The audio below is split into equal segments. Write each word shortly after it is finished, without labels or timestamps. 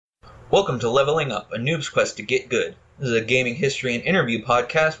Welcome to Leveling Up, a noob's quest to get good. This is a gaming history and interview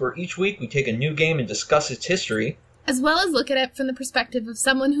podcast where each week we take a new game and discuss its history, as well as look at it from the perspective of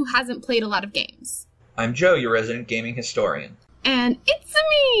someone who hasn't played a lot of games. I'm Joe, your resident gaming historian. And it's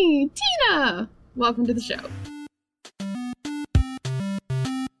me, Tina! Welcome to the show.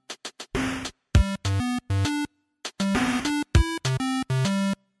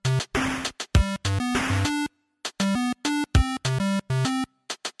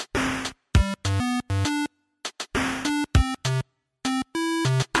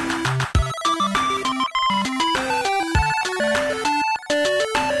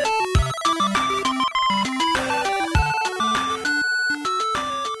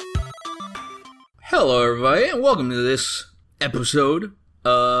 Hello everybody, and welcome to this episode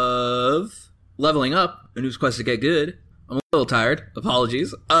of Leveling Up, a news quest to get good. I'm a little tired,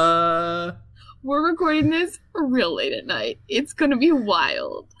 apologies. We're recording this real late at night. It's gonna be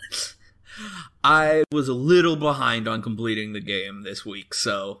wild. I was a little behind on completing the game this week,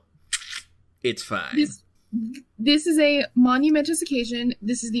 so it's fine. This is a monumentous occasion.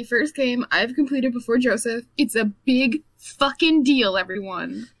 This is the first game I've completed before Joseph. It's a big fucking deal,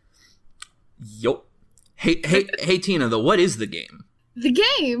 everyone. Yup. Hey, Tina, though, what is the game? The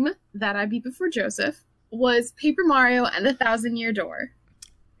game that I beat before Joseph was Paper Mario and the Thousand Year Door.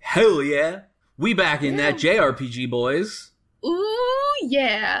 Hell yeah. We back in that JRPG, boys. Ooh,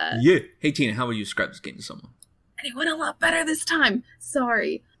 yeah. Yeah. Hey, Tina, how would you describe this game to someone? And it went a lot better this time.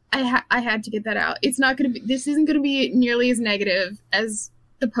 Sorry. I had to get that out. This isn't gonna be nearly as negative as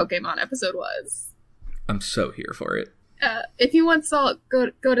the Pokemon episode was. I'm so here for it. If you want salt, go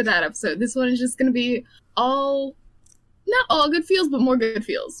to that episode. This one is just going to be not all good feels, but more good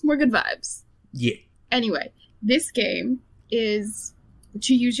feels. More good vibes. Yeah. Anyway, this game is,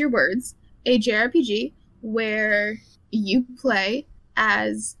 to use your words, a JRPG where you play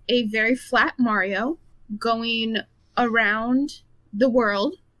as a very flat Mario going around the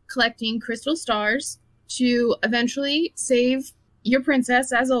world collecting crystal stars to eventually save your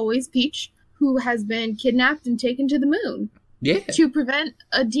princess, as always, Peach, who has been kidnapped and taken to the moon. Yeah. To prevent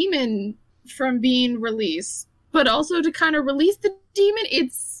a demon from being released. But also to kind of release the demon,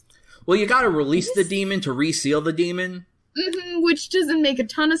 Well, you gotta release the demon to reseal the demon. Which doesn't make a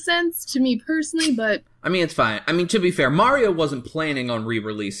ton of sense to me personally, but... I mean, it's fine. I mean, to be fair, Mario wasn't planning on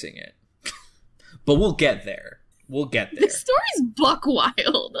re-releasing it. But we'll get there. The story's buck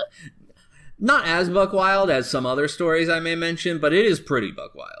wild. Not as buck wild as some other stories I may mention, but it is pretty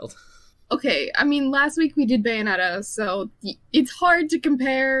buck wild. Okay, I mean, last week we did Bayonetta, so it's hard to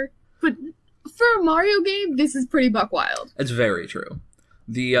compare, but for a Mario game, this is pretty buck wild. That's very true.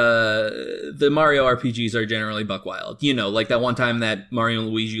 The Mario RPGs are generally buck wild. You know, like that one time that Mario and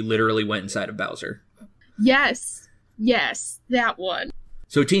Luigi literally went inside of Bowser. Yes, that one.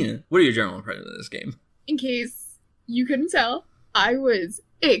 So, Tina, what are your general impressions of this game? In case you couldn't tell, I was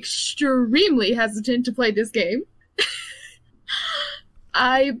extremely hesitant to play this game.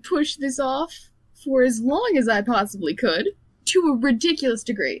 I pushed this off for as long as I possibly could, to a ridiculous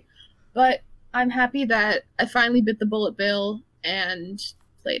degree. But I'm happy that I finally bit the bullet bill and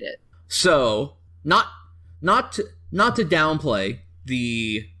played it. So, not to downplay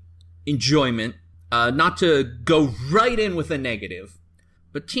the enjoyment, not to go right in with a negative,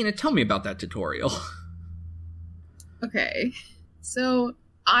 but Tina, tell me about that tutorial. Okay, so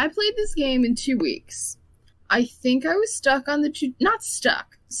I played this game in 2 weeks. I think I was stuck on not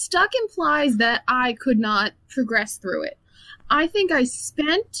stuck. Stuck implies that I could not progress through it. I think I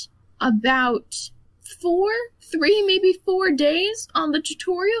spent about 4 days on the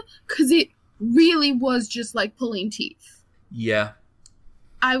tutorial, because it really was just like pulling teeth. Yeah.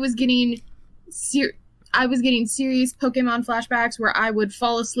 I was getting serious Pokemon flashbacks where I would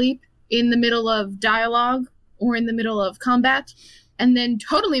fall asleep in the middle of dialogue or in the middle of combat, and then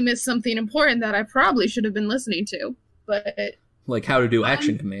totally miss something important that I probably should have been listening to. But like how to do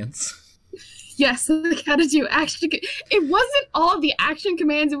action commands. Yes, like how to do action. It wasn't all the action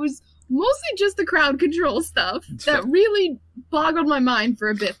commands. It was mostly just the crowd control stuff that really boggled my mind for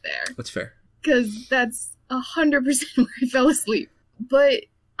a bit there. That's fair. Because that's 100% where I fell asleep. But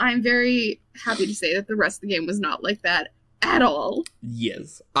I'm very happy to say that the rest of the game was not like that at all.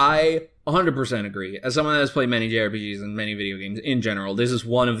 Yes, I 100% agree. As someone that has played many JRPGs and many video games in general, this is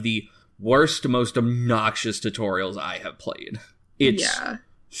one of the worst, most obnoxious tutorials I have played. It's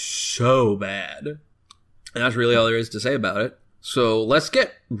so bad. And that's really all there is to say about it. So let's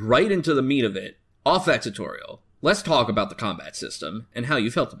get right into the meat of it. Off that tutorial, let's talk about the combat system and how you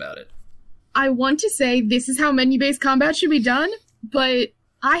felt about it. I want to say this is how menu-based combat should be done, but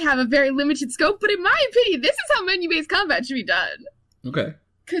I have a very limited scope, but in my opinion, this is how menu-based combat should be done. Okay.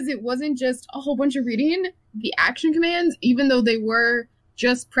 because it wasn't just a whole bunch of reading. The action commands, even though they were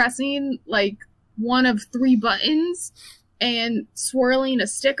just pressing like one of 3 buttons and swirling a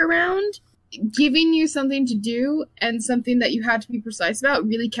stick around, giving you something to do and something that you had to be precise about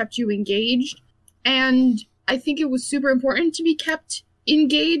really kept you engaged. And I think it was super important to be kept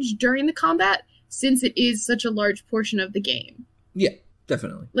engaged during the combat, since it is such a large portion of the game. Yeah,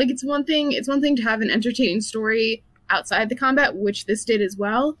 definitely. Like, it's one thing to have an entertaining story outside the combat, which this did as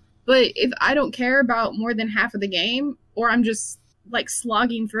well. But if I don't care about more than half of the game, or I'm just like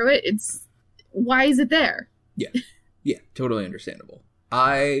slogging through it, why is it there? Yeah, totally understandable.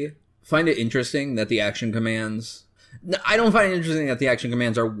 I find it interesting that the action commands... I don't find it interesting that the action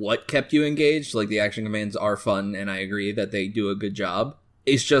commands are what kept you engaged. Like, the action commands are fun, and I agree that they do a good job.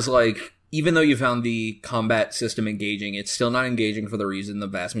 It's just like, even though you found the combat system engaging, it's still not engaging for the reason the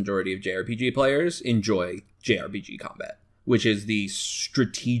vast majority of JRPG players enjoy JRPG combat, which is the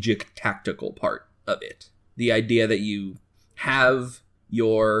strategic tactical part of it. The idea that you have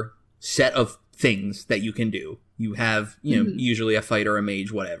your set of things that you can do. You have, usually a fighter, a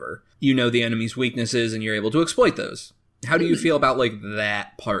mage, whatever. You know the enemy's weaknesses and you're able to exploit those. How do you feel about, like,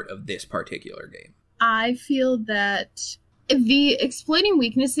 that part of this particular game? I feel that the exploiting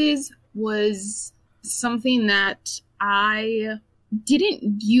weaknesses was something that I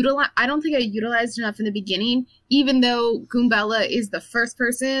didn't utilize. I don't think I utilized enough in the beginning, even though Goombella is the first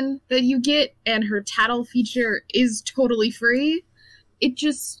person that you get and her tattle feature is totally free. It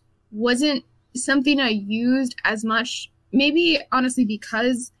just wasn't something I used as much, maybe honestly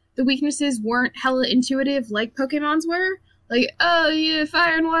because the weaknesses weren't hella intuitive like Pokemon's were. Like, oh, yeah,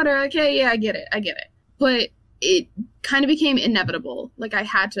 fire and water, okay, yeah, I get it. But it kind of became inevitable. Like, I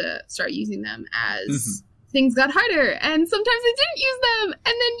had to start using them as things got harder, and sometimes I didn't use them,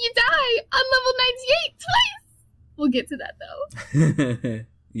 and then you die on level 98 twice! We'll get to that, though.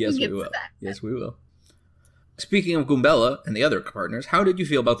 Yes, we will. Yes, we will. Speaking of Goombella and the other partners, how did you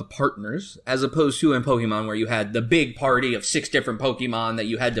feel about the partners, as opposed to in Pokemon where you had the big party of 6 different Pokemon that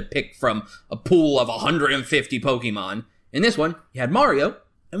you had to pick from a pool of 150 Pokemon? In this one, you had Mario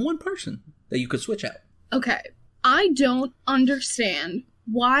and 1 person that you could switch out. Okay, I don't understand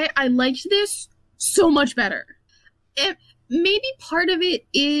why I liked this so much better. Maybe part of it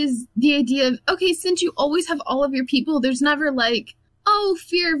is the idea of, okay, since you always have all of your people, there's never like, oh,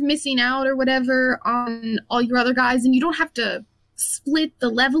 fear of missing out or whatever on all your other guys, and you don't have to split the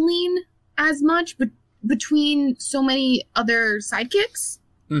leveling as much between so many other sidekicks.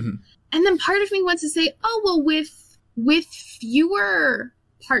 Mm-hmm. And then part of me wants to say, oh, well, with fewer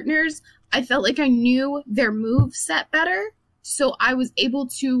partners, I felt like I knew their move set better, so I was able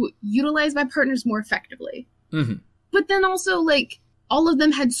to utilize my partners more effectively. Mm-hmm. But then also, like, all of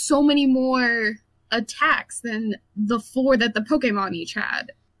them had so many more attacks than the 4 that the Pokemon each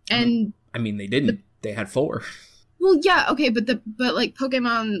had. And I mean, they didn't. They had 4. Well, yeah, okay, but like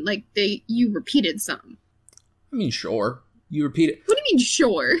Pokemon, like you repeated some. I mean, sure. You repeated. What do you mean,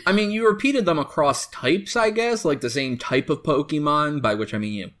 sure? I mean, you repeated them across types, I guess, like the same type of Pokemon, by which I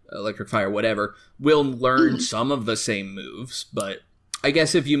mean, electric, fire, whatever, will learn some of the same moves, but I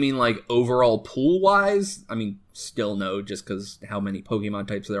guess if you mean, like, overall pool-wise, I mean, still no, just because how many Pokemon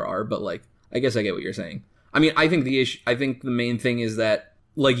types there are, but, like, I guess I get what you're saying. I mean, I think the main thing is that,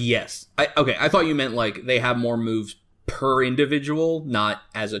 like, yes. I thought you meant, like, they have more moves per individual, not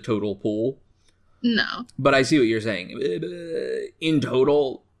as a total pool. No. But I see what you're saying. In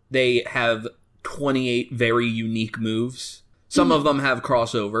total, they have 28 very unique moves. Some of them have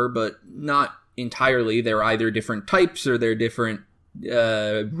crossover, but not entirely. They're either different types or they're different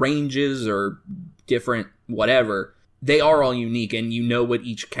ranges or different whatever. They are all unique, and you know what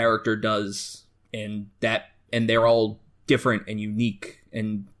each character does, and they're all different and unique,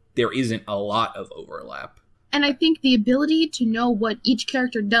 and there isn't a lot of overlap. And I think the ability to know what each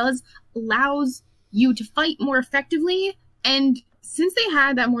character does allows you to fight more effectively, and since they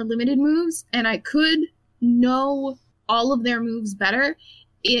had that more limited moves, and I could know all of their moves better,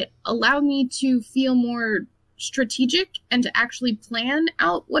 it allowed me to feel more strategic and to actually plan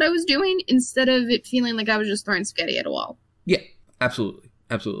out what I was doing instead of it feeling like I was just throwing spaghetti at a wall. Yeah, absolutely.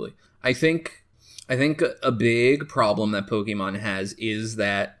 Absolutely. I think a big problem that Pokemon has is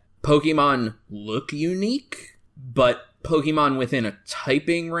that Pokemon look unique, but Pokemon within a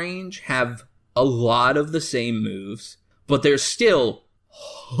typing range have a lot of the same moves, but there's still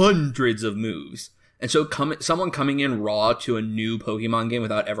hundreds of moves. And so someone coming in raw to a new Pokemon game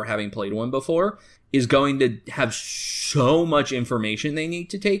without ever having played one before is going to have so much information they need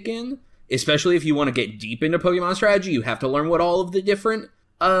to take in, especially if you want to get deep into Pokemon strategy. You have to learn what all of the different,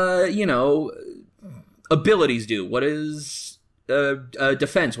 abilities do. What is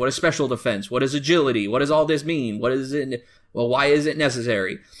defense? What is special defense? What is agility? What does all this mean? What is it? Well, why is it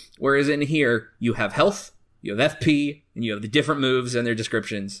necessary? Whereas in here, you have health, you have FP, and you have the different moves and their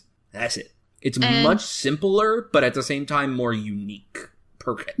descriptions. That's it. It's much simpler, but at the same time more unique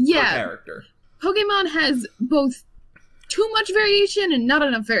per character. Pokemon has both too much variation and not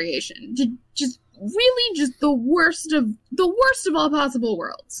enough variation. Just the worst of all possible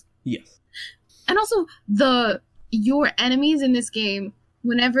worlds. Yes. And also your enemies in this game,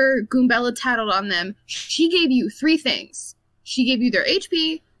 whenever Goombella tattled on them, she gave you 3 things. She gave you their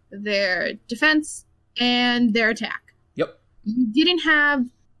HP, their defense, and their attack. Yep. You didn't have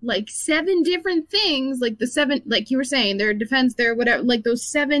 7 different things, the 7, like you were saying, their defense, their whatever, those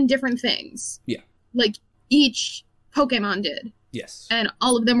 7 different things. Yeah. Each Pokemon did. Yes. And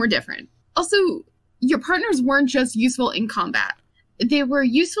all of them were different. Also, your partners weren't just useful in combat. They were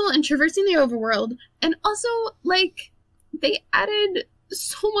useful in traversing the overworld, and also, they added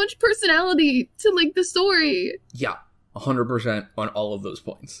so much personality to, the story. Yeah, 100% on all of those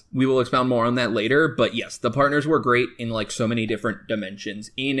points. We will expound more on that later, but yes, the partners were great in, so many different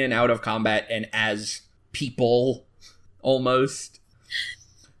dimensions, in and out of combat, and as people, almost.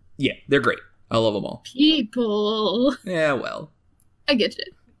 Yeah, they're great. I love them all. People. Yeah, well. I get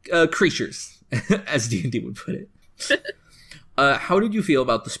you. Creatures, as D&D would put it. How did you feel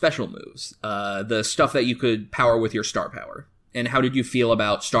about the special moves? The stuff that you could power with your star power? And how did you feel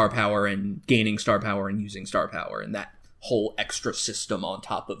about star power and gaining star power and using star power and that whole extra system on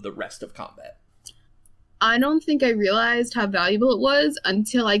top of the rest of combat? I don't think I realized how valuable it was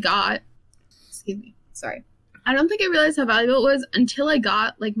until I got... Excuse me. Sorry. I don't think I realized how valuable it was until I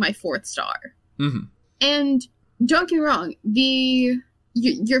got, my 4th star. Mm-hmm. And don't get me wrong,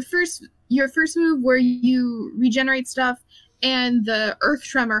 your first move where you regenerate stuff and the Earth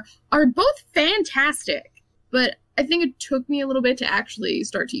Tremor are both fantastic, but I think it took me a little bit to actually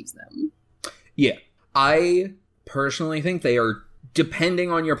start to use them. Yeah. I personally think they are,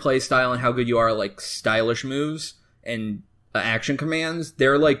 depending on your playstyle and how good you are, stylish moves and action commands,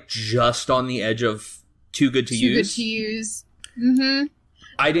 they're, just on the edge of too good to use. Too good to use. Mm-hmm.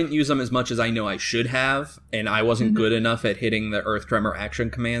 I didn't use them as much as I know I should have, and I wasn't good enough at hitting the Earth Tremor action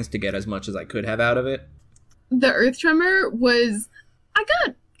commands to get as much as I could have out of it. The Earth Tremor I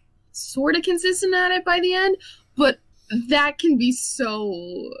got sort of consistent at it by the end, but that can be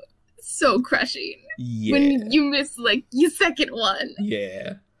so crushing. Yeah. When you miss, your second one.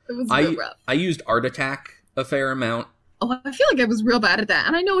 Yeah. It was real rough. I used Art Attack a fair amount. Oh, I feel like I was real bad at that,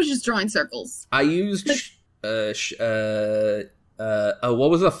 and I know it was just drawing circles. I used, what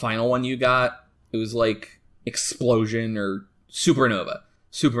was the final one you got? It was Explosion or Supernova.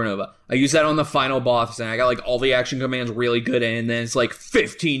 I used that on the final boss, and I got all the action commands really good, and then it's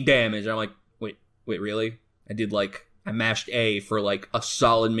 15 damage. I'm like, wait, really? I did I mashed A for a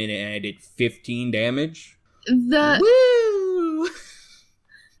solid minute, and I did 15 damage. Woo!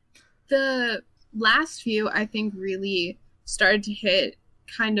 The last few, I think, really started to hit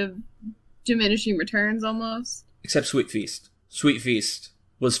kind of diminishing returns almost. Except Sweet Feast. Sweet Feast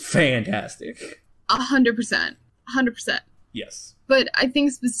was fantastic. 100%. 100%. Yes. But I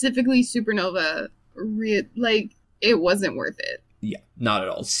think specifically Supernova, it wasn't worth it. Yeah, not at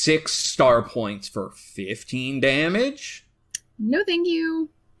all. 6 star points for 15 damage? No, thank you.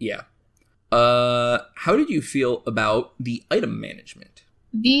 Yeah. How did you feel about the item management?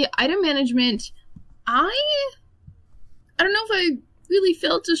 The item management, I don't know if I really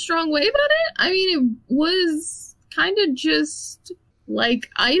felt a strong way about it. I mean, it was kind of just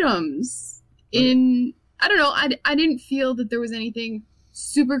items in... I don't know, I didn't feel that there was anything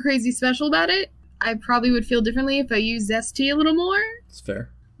super crazy special about it. I probably would feel differently if I used Zesty a little more. It's fair.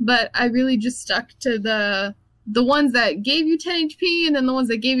 But I really just stuck to the ones that gave you 10 HP and then the ones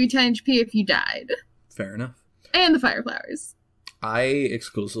that gave you 10 HP if you died. Fair enough. And the Fire Flowers. I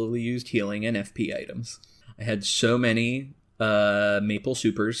exclusively used healing and FP items. I had so many Maple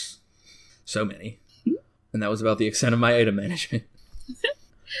Supers. So many. And that was about the extent of my item management.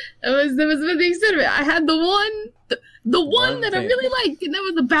 That was about the extent of it. I had the one that I really liked, and that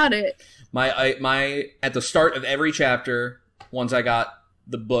was about it. My at the start of every chapter, once I got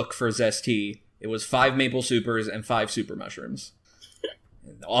the book for Zesty, it was 5 Maple Supers and 5 Super Mushrooms.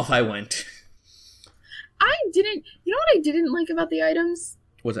 And off I went. You know what I didn't like about the items?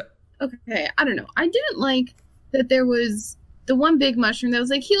 What's that? Okay, I don't know. I didn't like that there was the one big mushroom that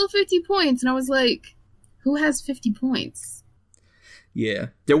was heal 50 points, and I was like, who has 50 points? Yeah.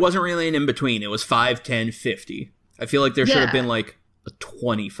 There wasn't really an in-between. It was 5, 10, 50. I feel like there should have been a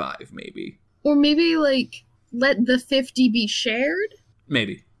 25, maybe. Or maybe, let the 50 be shared?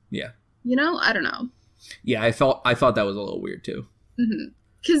 Maybe, yeah. I don't know. Yeah, I thought that was a little weird too.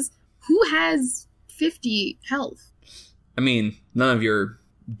 Because who has 50 health? I mean, none of your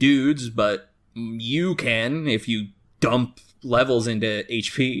dudes, but you can if you dump levels into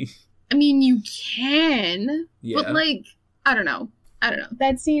HP. I mean, you can, yeah. But like, I don't know.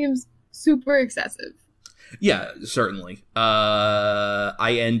 That seems super excessive. Yeah, certainly.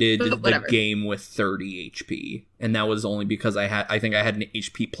 I ended the game with 30 HP, and that was only because I think I had an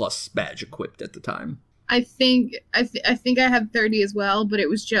HP plus badge equipped at the time. I think I had 30 as well, but it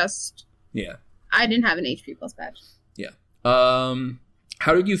was just I didn't have an HP plus badge. Yeah.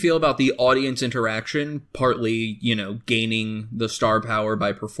 How did you feel about the audience interaction? Partly, gaining the star power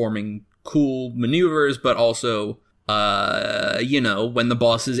by performing cool maneuvers, but also, when the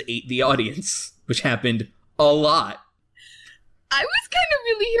bosses ate the audience, which happened a lot. I was kind of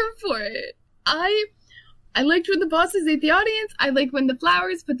really here for it. I liked when the bosses ate the audience. I liked when the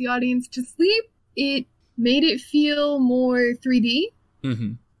flowers put the audience to sleep. It made it feel more 3D.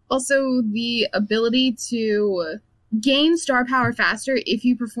 Mm-hmm. Also, the ability to gain star power faster if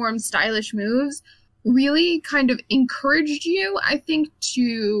you perform stylish moves really kind of encouraged you, I think,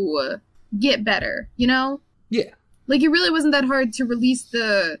 to get better, Yeah. Like, it really wasn't that hard to release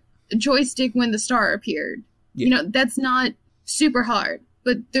the joystick when the star appeared. Yeah. That's not super hard,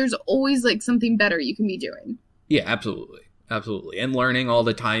 but there's always, like, something better you can be doing. Yeah, absolutely. Absolutely. And learning all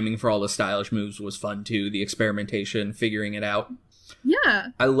the timing for all the stylish moves was fun, too. The experimentation, figuring it out. Yeah.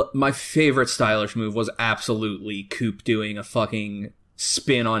 My favorite stylish move was absolutely Coop doing a fucking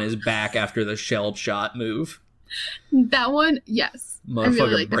spin on his back after the shell shot move. That one, yes.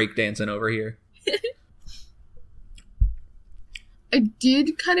 Motherfucker breakdancing over here. I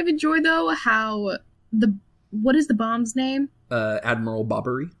did kind of enjoy, though, how what is the bomb's name? Admiral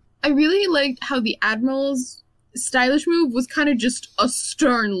Bobbery. I really liked how the Admiral's stylish move was kind of just a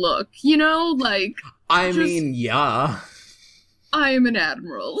stern look, like... I mean, yeah. I am an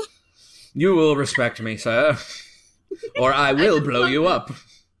admiral. You will respect me, sir. Or I will blow you up.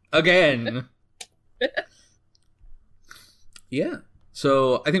 Again. Yeah.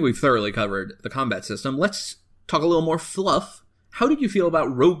 So, I think we've thoroughly covered the combat system. Let's talk a little more fluff. How did you feel about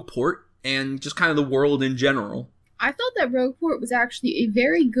Rogueport and just kind of the world in general? I thought that Rogueport was actually a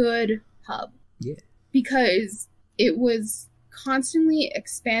very good hub. Yeah. Because it was constantly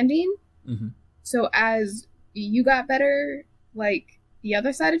expanding. Mm-hmm. So as you got better, like, the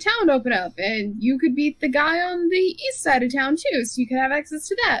other side of town would open up, and you could beat the guy on the east side of town, too, so you could have access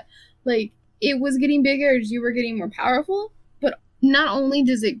to that. Like, it was getting bigger as you were getting more powerful, but not only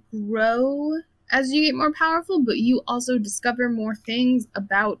does it grow as you get more powerful, but you also discover more things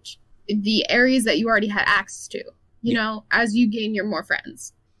about the areas that you already had access to, as you gain your more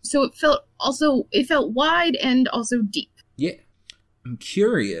friends. So it felt wide and also deep. Yeah. I'm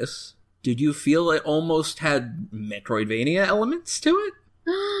curious, did you feel it almost had Metroidvania elements to it?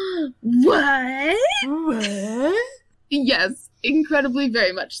 What? What? Yes, incredibly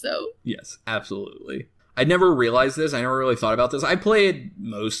very much so. Yes, absolutely. I never realized this. I never really thought about this. I played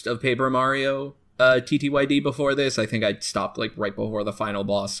most of Paper Mario TTYD before this. I think I stopped like right before the final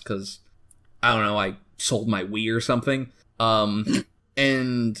boss because, I don't know, I sold my Wii or something.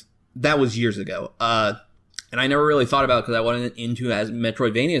 And that was years ago. And I never really thought about it because I wasn't into as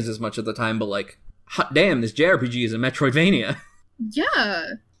Metroidvanias as much at the time, but like, hot damn, this JRPG is a Metroidvania. Yeah.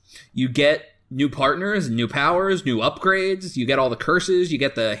 You get new partners, new powers, new upgrades. You get all the curses. You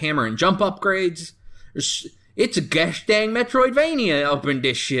get the hammer and jump upgrades. It's a gosh dang Metroidvania up in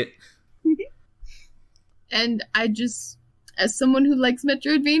this shit. And I just, as someone who likes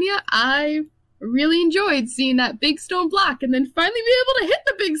Metroidvania, I really enjoyed seeing that big stone block and then finally be able to hit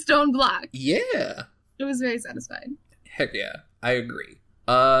the big stone block. Yeah. It was very satisfying. Heck yeah, I agree.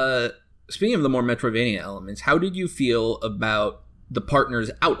 Speaking of the more Metroidvania elements, how did you feel about the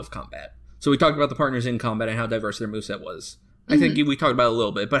partners out of combat? So we talked about the partners in combat and how diverse their moveset was. I think we talked about it a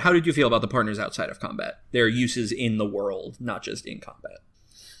little bit, but how did you feel about the partners outside of combat? Their uses in the world, not just in combat.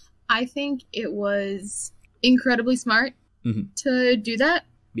 I think it was incredibly smart to do that.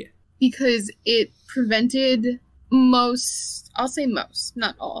 Yeah. Because it prevented most, I'll say most,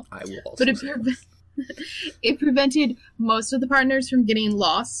 not all. I will also say it prevented most of the partners from getting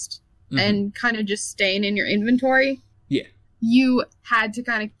lost and kind of just staying in your inventory. Yeah. You had to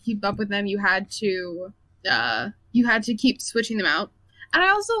kind of keep up with them. You had to keep switching them out. And I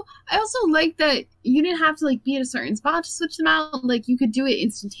also like that you didn't have to like be at a certain spot to switch them out. Like you could do it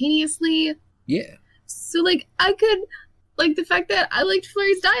instantaneously. Yeah. So like I could like the fact that I liked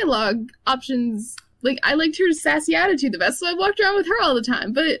Flurry's dialogue options. Like I liked her sassy attitude the best, so I walked around with her all the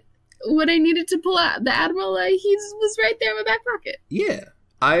time. But when I needed to pull out the Admiral, he was right there in my back pocket. Yeah.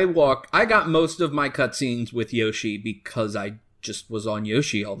 I got most of my cutscenes with Yoshi because I just was on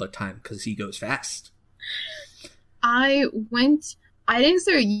Yoshi all the time because he goes fast. I didn't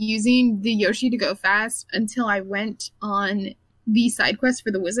start using the Yoshi to go fast until I went on the side quest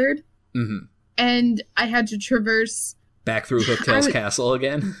for the wizard. Mm-hmm. And I had to traverse... Back through Hooktail's castle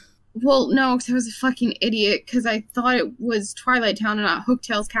again? Well, no, because I was a fucking idiot, because I thought it was Twilight Town and not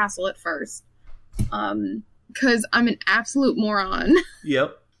Hooktail's castle at first. Because I'm an absolute moron.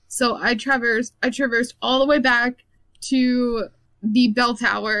 Yep. So I traversed all the way back to the bell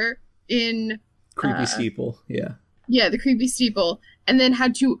tower in... Creepy Steeple, yeah. Yeah, the creepy steeple. And then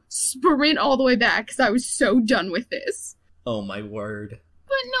had to sprint all the way back because I was so done with this. Oh my word.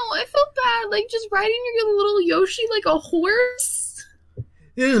 But no, I felt bad, like, just riding your little Yoshi like a horse.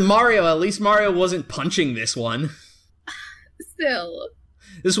 This is Mario. At least Mario wasn't punching this one. Still.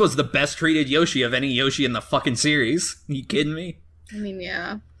 This was the best treated Yoshi of any Yoshi in the fucking series. Are you kidding me? I mean,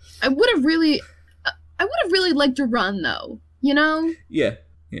 yeah. I would have really liked to run, though. You know? Yeah.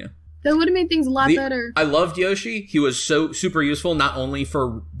 That would have made things a lot better. I loved Yoshi. He was so super useful, not only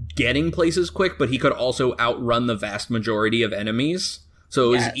for getting places quick, but he could also outrun the vast majority of enemies.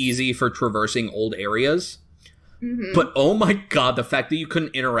 So it was easy for traversing old areas. Mm-hmm. But oh my god, the fact that you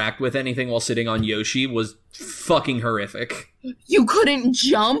couldn't interact with anything while sitting on Yoshi was fucking horrific. You couldn't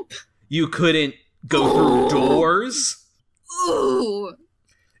jump? You couldn't go through doors? Ooh.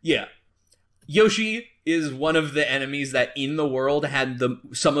 Yeah. Yoshi is one of the enemies that in the world had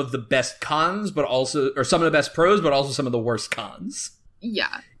some of the best cons, but also, or some of the best pros, but also some of the worst cons.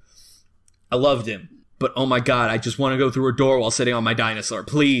 Yeah. I loved him. But oh my god, I just want to go through a door while sitting on my dinosaur.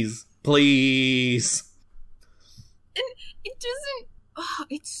 Please. Please. And it doesn't... Oh,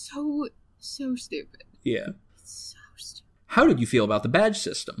 it's so stupid. Yeah. It's so stupid. How did you feel about the badge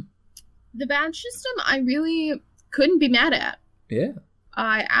system? The badge system, I really couldn't be mad at. Yeah.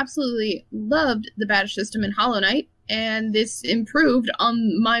 I absolutely loved the badge system in Hollow Knight, and this improved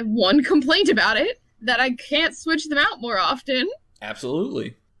on my one complaint about it, that I can't switch them out more often.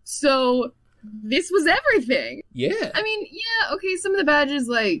 Absolutely. So, this was everything. Yeah. I mean, yeah, okay, some of the badges,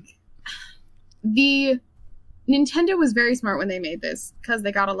 like, the Nintendo was very smart when they made this, because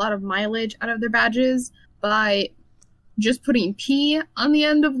they got a lot of mileage out of their badges by just putting P on the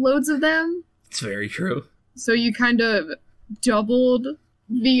end of loads of them. It's very true. So you kind of doubled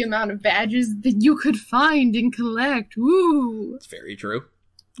the amount of badges that you could find and collect. Woo! It's very true.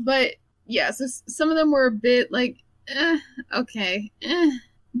 But, yeah, so some of them were a bit like, okay.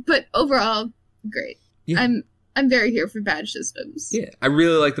 But overall, great. Yeah. I'm very here for badge systems. Yeah, I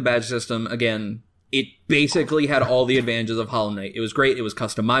really like the badge system. Again, it basically had all the advantages of Hollow Knight. It was great. It was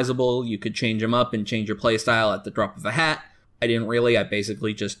customizable. You could change them up and change your playstyle at the drop of a hat. I didn't really. I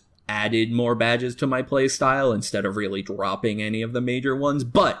basically just added more badges to my playstyle instead of really dropping any of the major ones.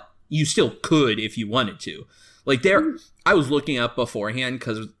 But you still could if you wanted to. Like, I was looking up beforehand,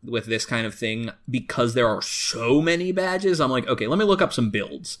 because with this kind of thing, because there are so many badges, I'm like, okay, let me look up some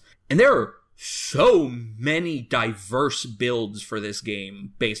builds. And there are so many diverse builds for this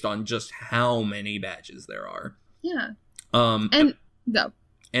game based on just how many badges there are. Yeah. And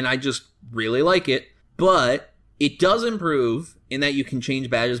I just really like it, but it does improve in that you can change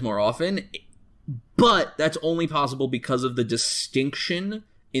badges more often, but that's only possible because of the distinction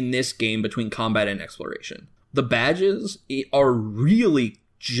in this game between combat and exploration. The badges are really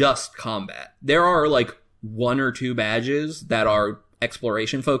just combat. There are like 1 or 2 badges that are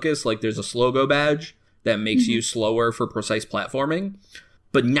exploration focused, like there's a Slogo badge that makes you slower for precise platforming,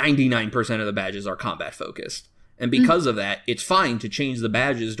 but 99% of the badges are combat focused. And because of that, it's fine to change the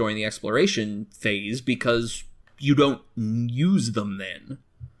badges during the exploration phase because you don't use them then.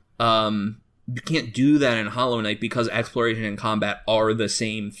 You can't do that in Hollow Knight because exploration and combat are the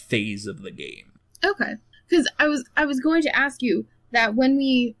same phase of the game. Okay. Because I was going to ask you that when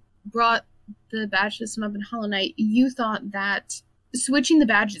we brought the badge system up in Hollow Knight, you thought that switching the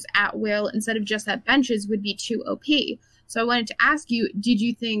badges at will instead of just at benches would be too OP. So I wanted to ask you, did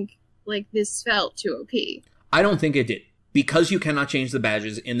you think like this felt too OP? I don't think it did. Because you cannot change the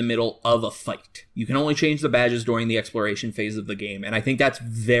badges in the middle of a fight. You can only change the badges during the exploration phase of the game, and I think that's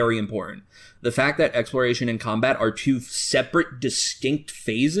very important. The fact that exploration and combat are 2 separate, distinct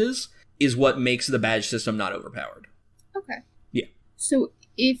phases is what makes the badge system not overpowered. Okay. Yeah. So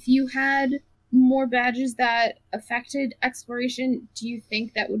if you had more badges that affected exploration, do you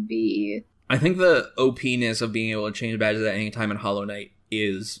think that would be... I think the OP-ness of being able to change badges at any time in Hollow Knight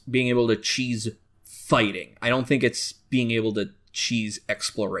is being able to cheese fighting. I don't think it's being able to cheese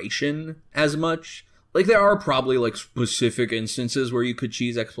exploration as much. Like, there are probably, like, specific instances where you could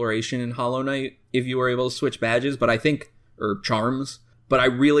cheese exploration in Hollow Knight if you were able to switch badges, but I think... or charms. But I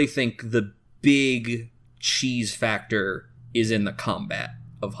really think the big cheese factor is in the combat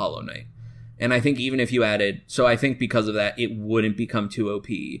of Hollow Knight. And I think even if you added... So I think because of that, it wouldn't become too OP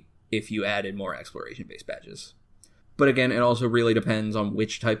if you added more exploration-based badges. But again, it also really depends on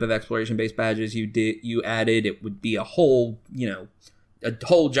which type of exploration-based badges you added. It would be a whole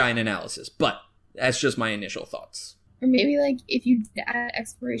giant analysis. But that's just my initial thoughts. Or maybe, like, if you add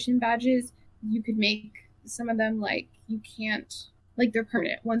exploration badges, you could make some of them, like, you can't... Like, they're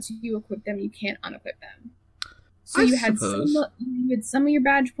permanent. Once you equip them, you can't unequip them. So you had some of your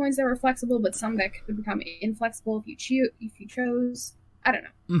badge points that were flexible, but some that could become inflexible if you chose. I don't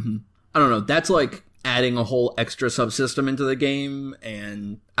know. Mm-hmm. I don't know. That's like adding a whole extra subsystem into the game,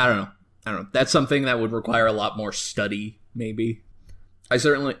 and I don't know. That's something that would require a lot more study, maybe. What's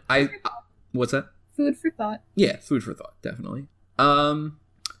that? Food for thought. Yeah, food for thought, definitely.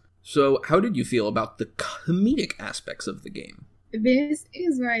 So how did you feel about the comedic aspects of the game? This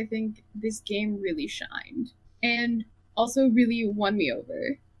is where I think this game really shined. And also really won me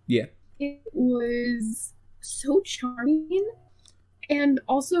over. Yeah. It was so charming and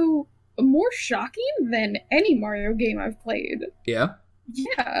also more shocking than any Mario game I've played. Yeah?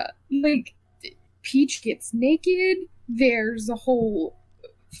 Yeah. Like, Peach gets naked. There's a whole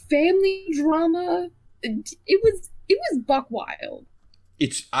family drama. It was buck wild.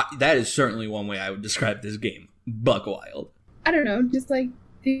 That is certainly one way I would describe this game. Buck wild. I don't know, just like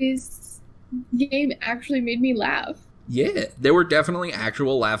this game actually made me laugh. Yeah, there were definitely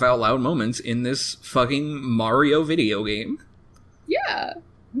actual laugh out loud moments in this fucking Mario video game. Yeah,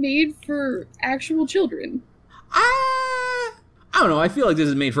 made for actual children. I don't know, I feel like this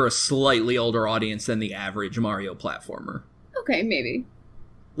is made for a slightly older audience than the average Mario platformer. Okay, maybe.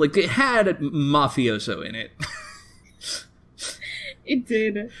 Like, it had Mafioso in it. It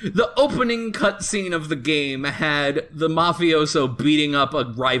did. The opening cutscene of the game had the Mafioso beating up a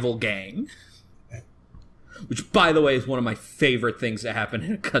rival gang. Which, by the way, is one of my favorite things to happen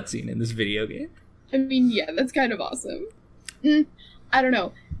in a cutscene in this video game. I mean, yeah, that's kind of awesome. I don't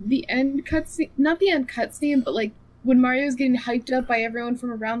know. The end cutscene, not the end cutscene, but like when Mario's getting hyped up by everyone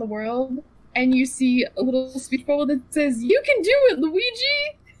from around the world, and you see a little speech bubble that says, "You can do it,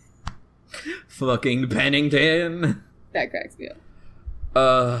 Luigi!" Fucking Pennington. That cracks me up.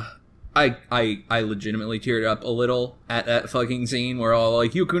 I legitimately teared up a little at that fucking scene where all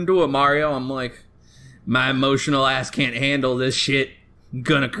like, "You can do it, Mario." I'm like, my emotional ass can't handle this shit. I'm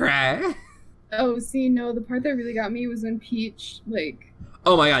gonna cry. Oh, see, no, the part that really got me was when Peach, like...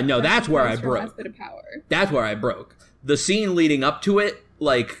 Oh my god, no, that's where I broke. Last bit of power. That's where I broke. The scene leading up to it,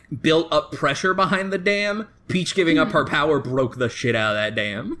 like, built up pressure behind the dam. Peach giving up her power broke the shit out of that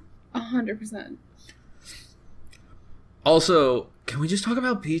dam. 100%. Also, can we just talk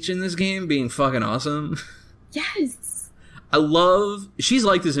about Peach in this game being fucking awesome? Yes! She's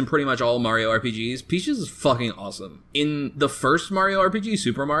like this in pretty much all Mario RPGs. Peach is fucking awesome. In the first Mario RPG,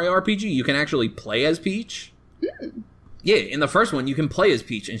 Super Mario RPG, you can actually play as Peach. Yeah, in the first one, you can play as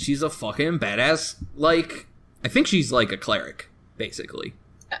Peach, and she's a fucking badass, like, I think she's like a cleric, basically.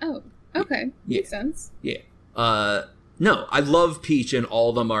 Oh, okay. Yeah. Makes sense. Yeah. No, I love Peach in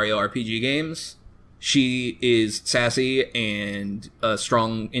all the Mario RPG games. She is sassy and a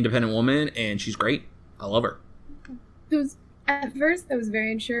strong, independent woman, and she's great. I love her. At first, I was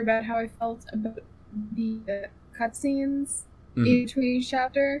very unsure about how I felt about the cutscenes in between each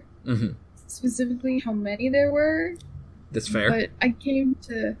chapter. Specifically, how many there were. That's fair. But I came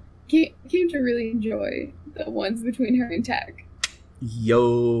to really enjoy the ones between her and Tech.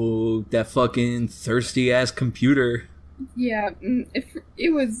 Yo, that fucking thirsty ass computer. Yeah,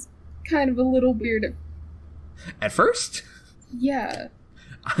 it was kind of a little weird. At first? Yeah.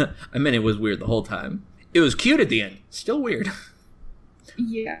 I meant it was weird the whole time. It was cute at the end. Still weird.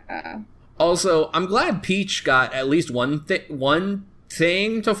 Yeah. Also, I'm glad Peach got at least one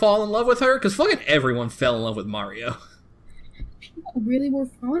thing to fall in love with her, because fucking everyone fell in love with Mario. People really were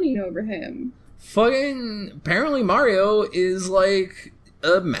fawning over him. Fucking, apparently Mario is like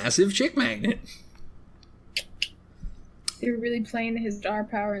a massive chick magnet. They were really playing his star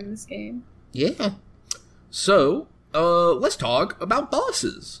power in this game. Yeah. So, let's talk about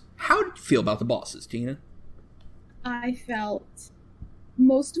bosses. How did you feel about the bosses, Tina? I felt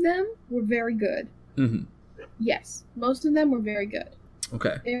most of them were very good. Yes, most of them were very good.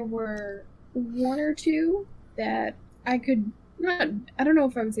 Okay. There were one or two that I could not, I don't know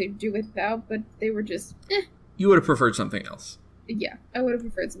if I would say do without, but they were just, You would have preferred something else. Yeah, I would have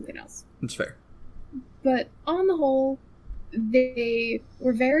preferred something else. That's fair. But on the whole, they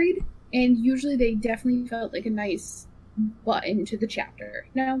were varied, and usually they definitely felt like a nice button to the chapter.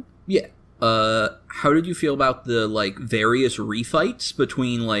 No? Yeah. How did you feel about the, like, various refights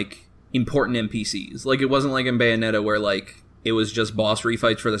between, like, important NPCs? Like, it wasn't like in Bayonetta where, like, it was just boss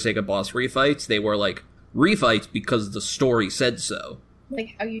refights for the sake of boss refights. They were, like, refights because the story said so.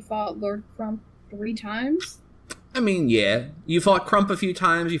 Like how you fought Lord Crump 3 times? I mean, yeah. You fought Crump a few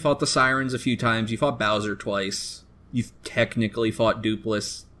times, you fought the Sirens a few times, you fought Bowser twice. You've technically fought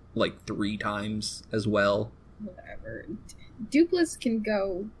Dupless, like, 3 times as well. Whatever. Dupless can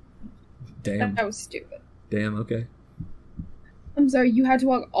go... Damn. That was stupid. Damn, okay. I'm sorry, you had to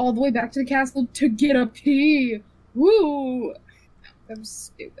walk all the way back to the castle to get a pea! Woo! That was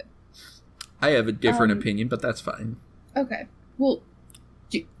stupid. I have a different opinion, but that's fine. Okay. Well,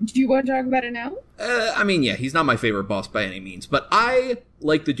 do you want to talk about it now? I mean, yeah, he's not my favorite boss by any means, but I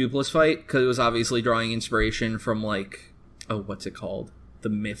like the Dupless fight, because it was obviously drawing inspiration from, like, what's it called? The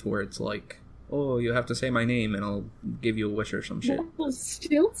myth where it's like, oh, you have to say my name and I'll give you a wish or some shit.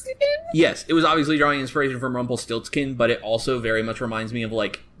 Rumpelstiltskin? Yes, it was obviously drawing inspiration from Rumpelstiltskin, but it also very much reminds me of,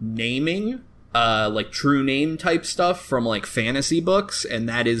 like, naming, like, true name type stuff from, like, fantasy books, and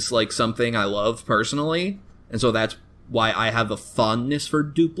that is, like, something I love personally, and so that's why I have a fondness for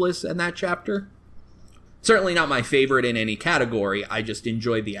Dupless in that chapter. Certainly not my favorite in any category, I just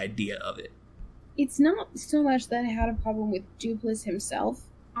enjoy the idea of it. It's not so much that I had a problem with Dupless himself.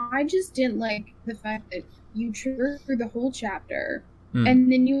 I just didn't like the fact that you triggered through the whole chapter,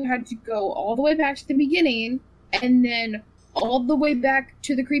 and then you had to go all the way back to the beginning, and then all the way back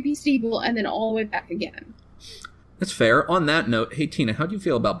to the creepy steeple, and then all the way back again. That's fair. On that note, hey Tina, how do you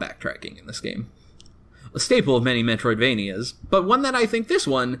feel about backtracking in this game? A staple of many Metroidvanias, but one that I think this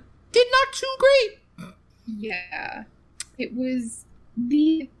one did not too great. Yeah. It was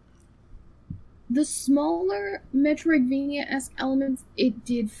the smaller Metroidvania-esque elements, it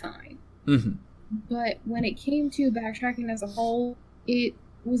did fine. Mm-hmm. But when it came to backtracking as a whole, it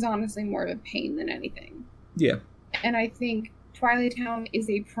was honestly more of a pain than anything. Yeah. And I think Twilight Town is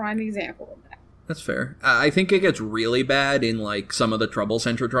a prime example of that. That's fair. I think it gets really bad in, like, some of the Trouble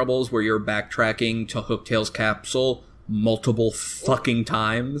Center troubles where you're backtracking to Hooktail's capsule multiple fucking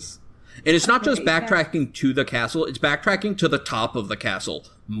times. And it's not just backtracking to the castle, it's backtracking to the top of the castle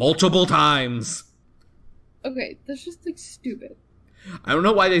multiple times. Okay, that's just, like, stupid. I don't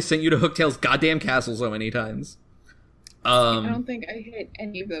know why they sent you to Hooktail's goddamn castle so many times. I don't think I hit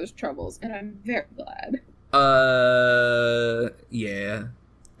any of those troubles, and I'm very glad. Yeah.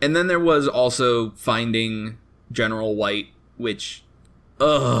 And then there was also finding General White, which,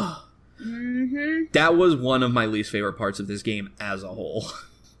 Mm-hmm. That was one of my least favorite parts of this game as a whole.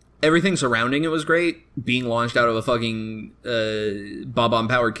 Everything surrounding it was great. Being launched out of a fucking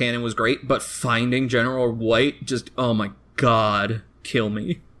Bob-on-powered cannon was great, but finding General White just, oh my god, kill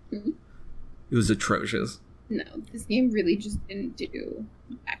me. Mm-hmm. It was atrocious. No, this game really just didn't do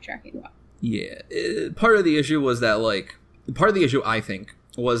backtracking well. Yeah. Part of the issue was that, like, I think,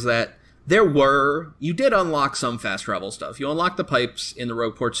 was that you did unlock some fast travel stuff. You unlocked the pipes in the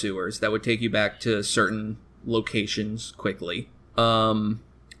Rogueport sewers that would take you back to certain locations quickly.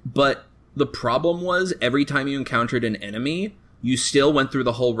 But the problem was every time you encountered an enemy, you still went through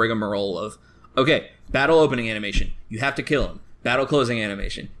the whole rigmarole of, okay, battle opening animation, you have to kill him. Battle closing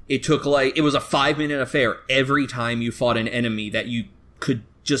animation. It was a 5-minute affair every time you fought an enemy that you could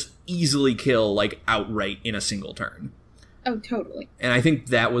just easily kill, like, outright in a single turn. Oh, totally. And I think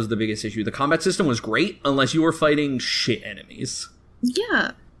that was the biggest issue. The combat system was great unless you were fighting shit enemies.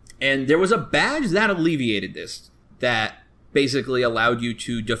 Yeah. And there was a badge that alleviated this, that basically allowed you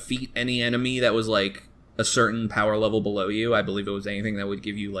to defeat any enemy that was, like, a certain power level below you. I believe it was anything that would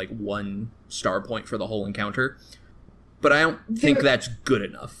give you, like, 1 star point for the whole encounter. But I don't think that's good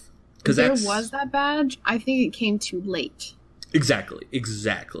enough. There was that badge. I think it came too late. Exactly.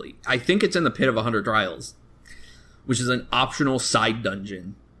 I think it's in the Pit of 100 Trials, which is an optional side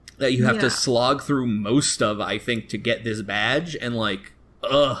dungeon that you have to slog through most of, I think, to get this badge, and, like,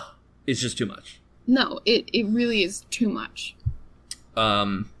 it's just too much. No, it really is too much.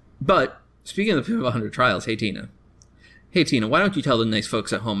 But, speaking of the Pit of 100 Trials, hey Tina, why don't you tell the nice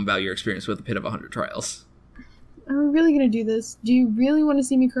folks at home about your experience with the Pit of 100 Trials? Are we really gonna do this? Do you really want to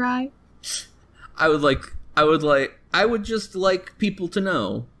see me cry? I would just like people to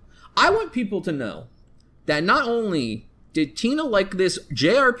know. I want people to know that not only did Tina like this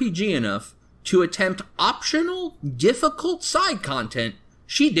JRPG enough to attempt optional, difficult side content,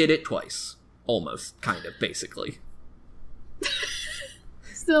 she did it twice. Almost, kind of, basically.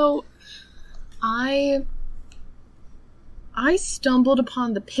 So, I stumbled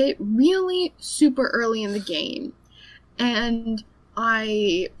upon the pit really super early in the game, and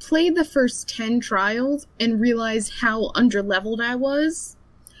I played the first 10 trials and realized how underleveled I was.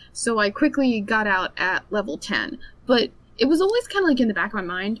 So I quickly got out at level 10. But it was always kind of like in the back of my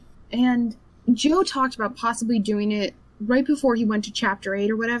mind. And Joe talked about possibly doing it right before he went to chapter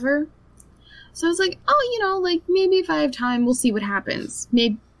 8 or whatever. So I was like, oh, like, maybe if I have time, we'll see what happens.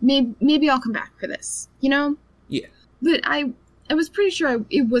 Maybe I'll come back for this, Yeah. But I was pretty sure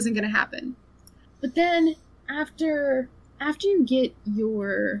it wasn't going to happen. But then after you get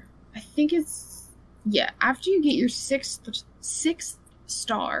your, after you get your sixth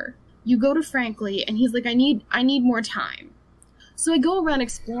star, you go to Frankly, and he's like, I need more time. So I go around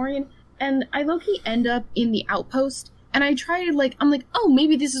exploring, and I low-key end up in the outpost, and I try to, I'm like, oh,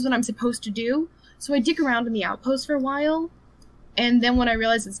 maybe this is what I'm supposed to do. So I dig around in the outpost for a while, and then when I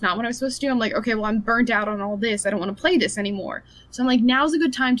realize it's not what I'm supposed to do, I'm like, okay, well, I'm burnt out on all this. I don't want to play this anymore. So I'm like, now's a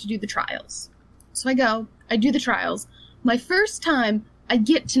good time to do the trials. So I do the trials. My first time, I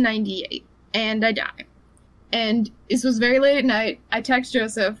get to 98, and I die. And this was very late at night. I text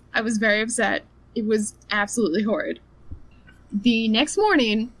Joseph. I was very upset. It was absolutely horrid. The next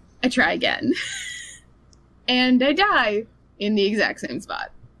morning, I try again. And I die in the exact same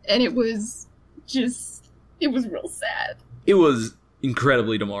spot. And it was real sad. It was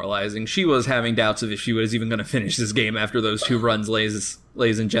incredibly demoralizing. She was having doubts of if she was even going to finish this game after those 2 runs, ladies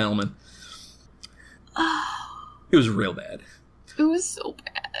and gentlemen. It was real bad. It was so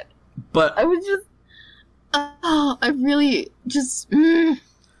bad. But I was just... I really just...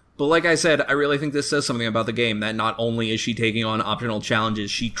 But like I said, I really think this says something about the game, that not only is she taking on optional challenges,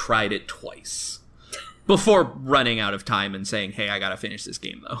 she tried it twice. Before running out of time and saying, hey, I gotta finish this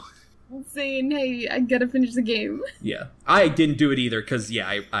game, though. Saying, hey, I gotta finish the game. Yeah. I didn't do it either, because,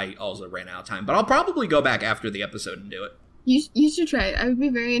 I also ran out of time. But I'll probably go back after the episode and do it. You should try it. I would be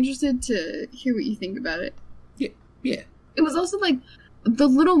very interested to hear what you think about it. Yeah. It was also, the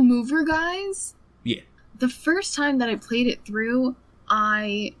little mover guys. Yeah. The first time that I played it through,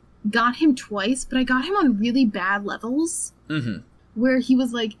 I got him twice, but I got him on really bad levels. Mm-hmm. Where he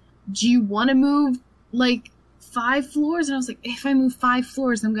was like, do you want to move, 5 floors? And I was like, if I move 5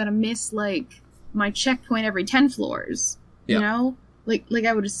 floors, I'm gonna miss, my checkpoint every 10 floors. Yeah. You know? Like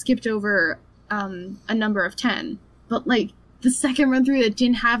I would have skipped over a number of 10. But, the second run through that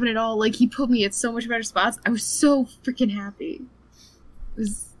didn't have it at all, he put me at so much better spots. I was so freaking happy.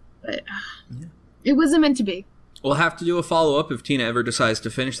 It wasn't meant to be. We'll have to do a follow-up if Tina ever decides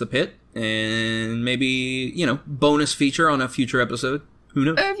to finish the pit, and maybe, bonus feature on a future episode. Who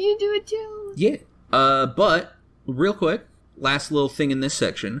knows? Or if you do it too. Yeah. But, real quick, last little thing in this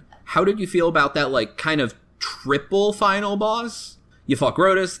section. How did you feel about that, kind of triple final boss? You fought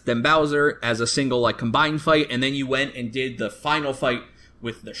Grotus, then Bowser as a single, combined fight, and then you went and did the final fight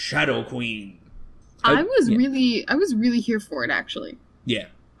with the Shadow Queen. I was really here for it, actually. Yeah.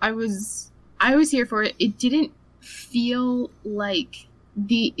 I was here for it. It didn't feel like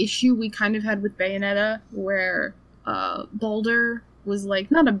the issue we kind of had with Bayonetta, where Boulder was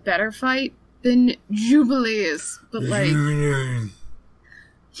not a better fight than Jubileus, but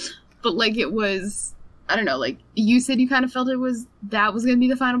it was, I don't know, you said you kind of felt that was gonna be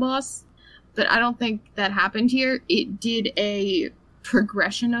the final boss, but I don't think that happened here. It did a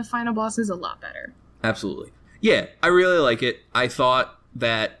progression of final bosses a lot better. Absolutely. Yeah, I really like it. I thought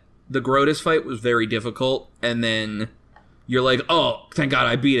that the Grotus fight was very difficult, and then you're like, oh, thank God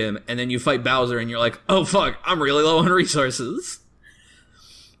I beat him, and then you fight Bowser, and you're like, oh, fuck, I'm really low on resources.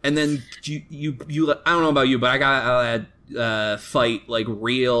 And then you I don't know about you, but I got that fight,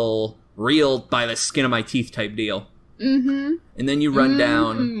 real by the skin of my teeth type deal. Mm-hmm. And then you run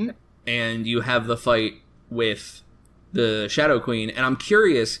down, and you have the fight with the Shadow Queen, and I'm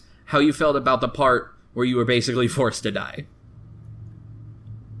curious how you felt about the part where you were basically forced to die.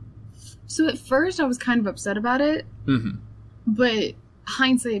 So at first I was kind of upset about it, but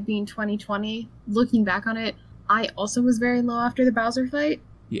hindsight being 2020, looking back on it, I also was very low after the Bowser fight.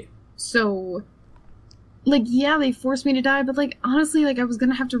 Yeah. So, they forced me to die, but honestly, I was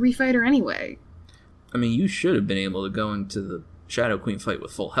gonna have to refight her anyway. I mean, you should have been able to go into the Shadow Queen fight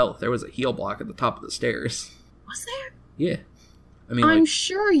with full health. There was a heal block at the top of the stairs. Was there? Yeah. I mean, I'm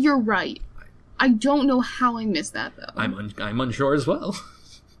sure you're right. I don't know how I missed that, though. I'm unsure as well.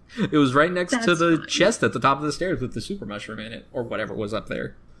 It was right next to the chest at the top of the stairs with the super mushroom in it, or whatever was up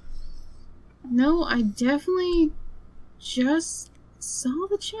there. No, I definitely just saw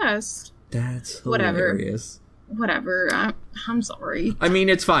the chest. That's hilarious. Whatever. I'm sorry. I mean,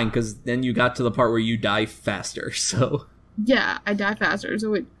 it's fine, because then you got to the part where you die faster, so... Yeah, I die faster,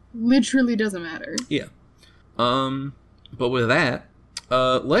 so it literally doesn't matter. Yeah. But with that,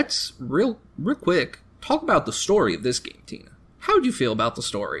 let's real quick talk about the story of this game, Tina. How did you feel about the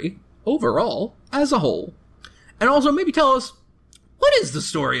story overall, as a whole? And also maybe tell us What is the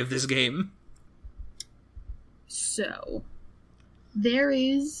story of this game? So, there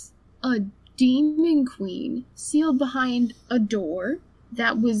is a demon queen sealed behind a door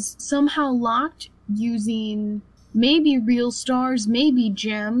that was somehow locked using maybe real stars, maybe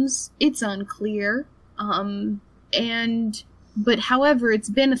gems. It's unclear. But however, it's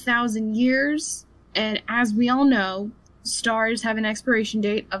been 1,000 years, and as we all know, stars have an expiration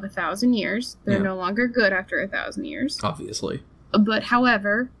date of 1,000 years. They're no longer good after 1,000 years. Obviously. But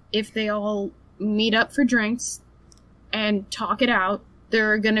however, if they all meet up for drinks and talk it out,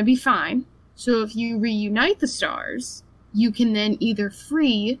 they're gonna be fine. So if you reunite the stars, you can then either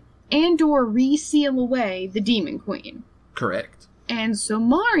free and or reseal away the Demon Queen. Correct. And so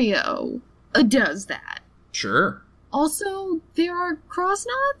Mario does that. Sure. Also, there are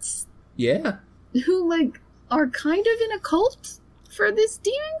Crossnots. Yeah. Who, are kind of in a cult for this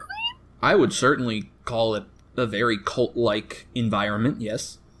Demon Queen? I would certainly call it a very cult-like environment,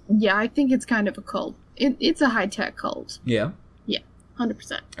 yes. Yeah, I think it's kind of a cult. It's a high-tech cult. Yeah. Yeah,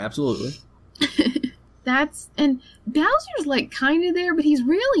 100%. Absolutely. And Bowser's, kind of there, but he's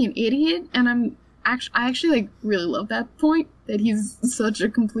really an idiot, and I actually, really love that point, that he's such a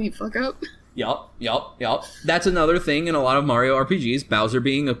complete fuck-up. Yup. That's another thing in a lot of Mario RPGs, Bowser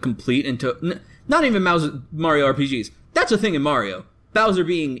being a complete not even Mario RPGs. That's a thing in Mario. Bowser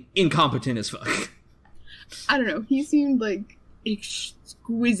being incompetent as fuck. I don't know. He seemed,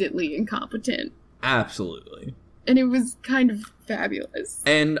 exquisitely incompetent. Absolutely. And it was kind of fabulous.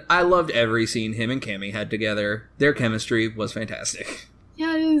 And I loved every scene him and Cammy had together. Their chemistry was fantastic.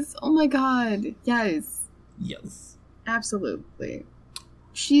 Yes. Oh my god. Yes. Yes. Absolutely.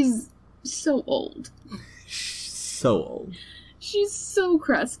 She's so old. So old. She's so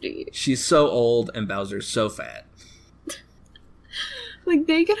crusty. She's so old and Bowser's so fat.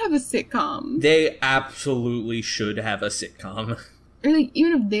 They could have a sitcom. They absolutely should have a sitcom. Or,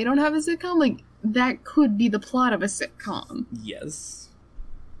 even if they don't have a sitcom, that could be the plot of a sitcom. Yes.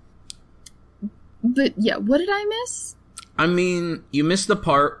 But, yeah, what did I miss? I mean, you missed the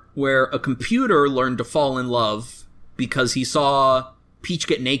part where a computer learned to fall in love because he saw Peach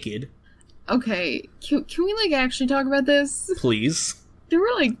get naked. Okay, can we, actually talk about this? Please. There were,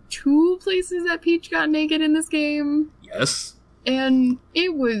 2 places that Peach got naked in this game. Yes. And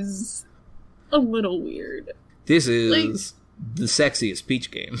it was a little weird. This is the sexiest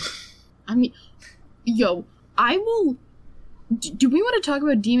Peach game. I mean, I will... Do we want to talk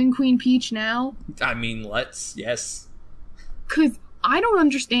about Demon Queen Peach now? I mean, let's, yes. Because I don't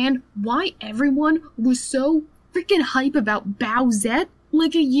understand why everyone was so freaking hype about Bowsette,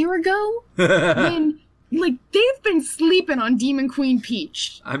 a year ago, when, they've been sleeping on Demon Queen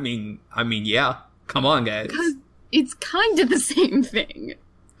Peach. I mean, yeah. Come on, guys. Because it's kind of the same thing.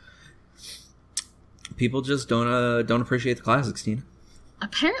 People just don't appreciate the classics, Tina.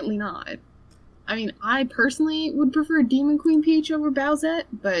 Apparently not. I mean, I personally would prefer Demon Queen Peach over Bowsette,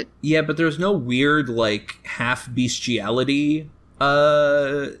 but... Yeah, but there's no weird, half-bestiality,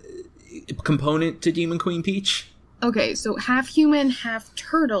 component to Demon Queen Peach. Okay, so half human, half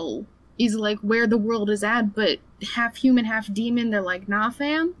turtle is, where the world is at, but half human, half demon, they're nah,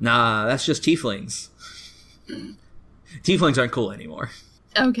 fam? Nah, that's just tieflings. Tieflings aren't cool anymore.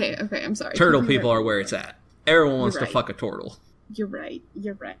 Okay, I'm sorry. Turtle people are where it's at. Everyone wants to fuck a turtle. You're right.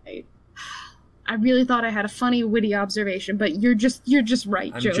 I really thought I had a funny, witty observation, but you're just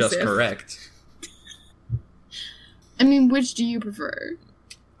right, I'm Joseph. just correct. I mean, which do you prefer?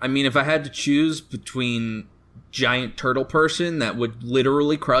 I mean, if I had to choose between giant turtle person that would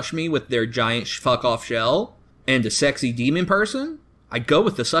literally crush me with their giant fuck-off shell and a sexy demon person, I'd go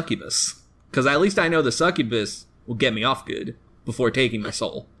with the succubus. Because at least I know the succubus will get me off good before taking my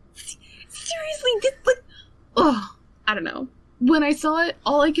soul. Seriously, I don't know. When I saw it,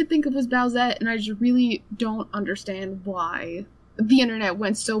 all I could think of was Bowsette, and I just really don't understand why the internet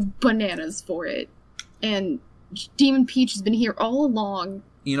went so bananas for it. And Demon Peach has been here all along.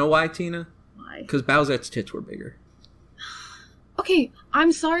 You know why, Tina? Why? Because Bowsette's tits were bigger. Okay,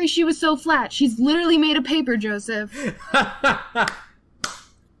 I'm sorry she was so flat. She's literally made of paper, Joseph.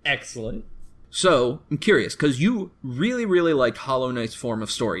 Excellent. So, I'm curious, because you really, really liked Hollow Knight's form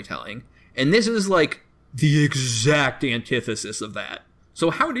of storytelling, and this is, the exact antithesis of that.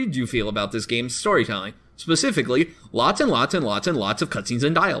 So how did you feel about this game's storytelling? Specifically, lots and lots and lots and lots of cutscenes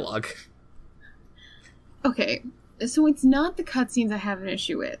and dialogue. Okay, so it's not the cutscenes I have an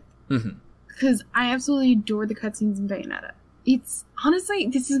issue with. Mm-hmm. Because I absolutely adore the cutscenes in Bayonetta. It's, honestly,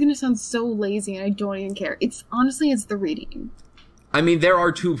 this is going to sound so lazy and I don't even care. It's the reading. I mean, there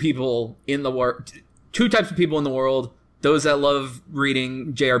are two types of people in the world. Those that love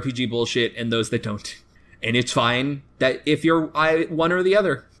reading JRPG bullshit and those that don't. And it's fine that if you're one or the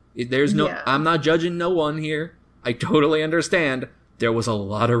other. There's no, yeah. I'm not judging no one here. I totally understand. There was a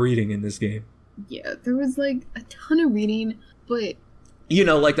lot of reading in this game. Yeah, there was like a ton of reading, but... You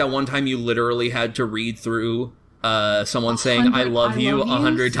know, like that one time you literally had to read through someone saying, I love you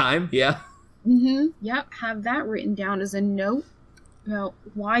 100 times? Yeah. Mm-hmm. Yep, have that written down as a note about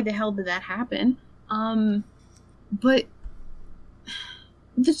why the hell did that happen. But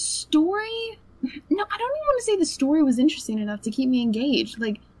the story... No, I don't even want to say the story was interesting enough to keep me engaged.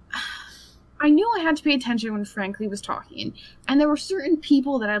 Like, I knew I had to pay attention when Frankly was talking, and there were certain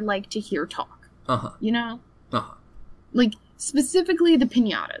people that I'd like to hear talk. Uh-huh. You know? Uh-huh. Like, specifically the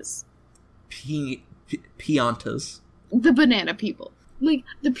piñatas. Piantas. The banana people. Like,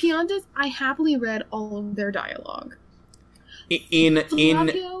 the piantas, I happily read all of their dialogue. In a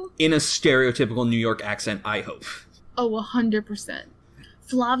stereotypical New York accent, I hope. Oh, 100%.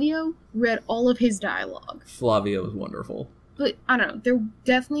 Flavio read all of his dialogue. Flavio was wonderful. But, I don't know, there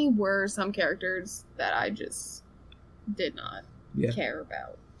definitely were some characters that I just did not care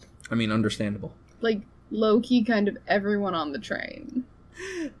about. I mean, understandable. Like, low-key kind of everyone on the train.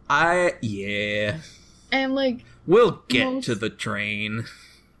 Yeah. And, like... We'll get to the train.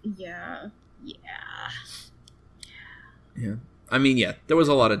 Yeah. I mean, yeah, there was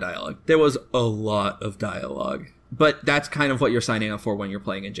a lot of dialogue. But that's kind of what you're signing up for when you're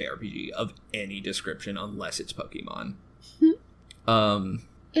playing a JRPG of any description, unless it's Pokemon.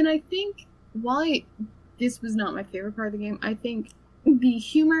 And I think, while this was not my favorite part of the game, I think the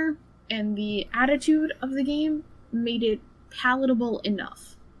humor and the attitude of the game made it palatable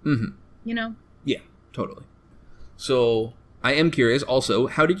enough. Mm-hmm. You know? Yeah, totally. So, I am curious, also,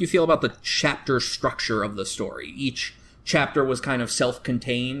 how did you feel about the chapter structure of the story? Each chapter was kind of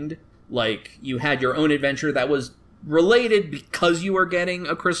self-contained. Like, you had your own adventure that was related because you were getting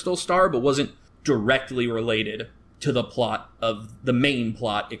a crystal star, but wasn't directly related to the plot of the main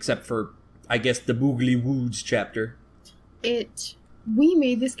plot, except for, I guess, the Boogly Woods chapter. We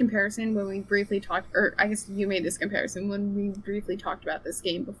made this comparison when we briefly talked, or I guess you made this comparison when we briefly talked about this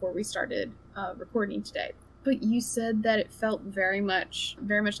game before we started recording today. But you said that it felt very much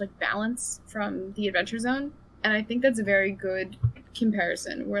like Balance from the Adventure Zone, and I think that's a very good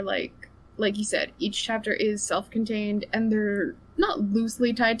comparison, where like you said, each chapter is self-contained, and they're not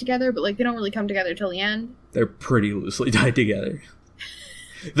loosely tied together, but like they don't really come together till the end. They're pretty loosely tied together.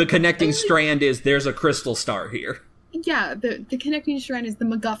 The connecting strand is there's a crystal star here. Yeah, the connecting strand is the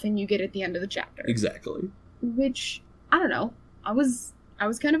MacGuffin you get at the end of the chapter. Exactly. Which, I don't know, I was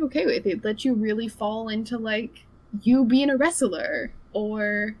kind of okay with. It let you really fall into, like, you being a wrestler,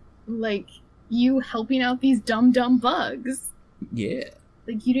 or, like, you helping out these dumb bugs. Yeah.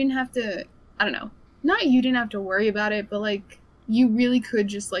 Like, you didn't have to, I don't know, not you didn't have to worry about it, but, like, you really could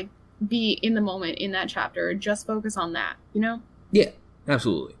just, like, be in the moment in that chapter, just focus on that, you know? Yeah,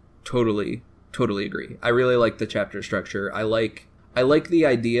 absolutely. Totally agree. I really like the chapter structure. I like the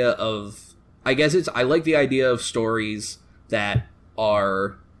idea of, I like the idea of stories that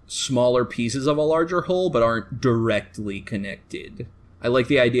are smaller pieces of a larger whole, but aren't directly connected. I like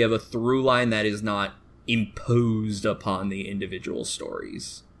the idea of a through line that is not imposed upon the individual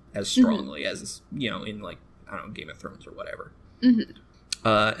stories as strongly as, you know, in, like, I don't know, Game of Thrones or whatever. Mm-hmm.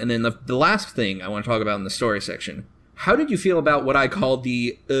 And then the last thing I want to talk about in the story section, how did you feel about what I called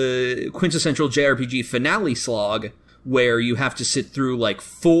the quintessential JRPG finale slog, where you have to sit through, like,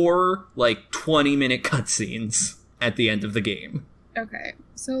 4, 20-minute cutscenes at the end of the game? Okay,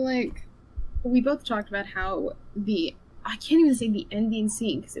 so, like, we both talked about how I can't even say the ending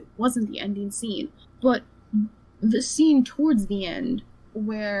scene, because it wasn't the ending scene, but the scene towards the end,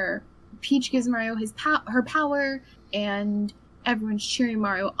 where Peach gives Mario her power, and everyone's cheering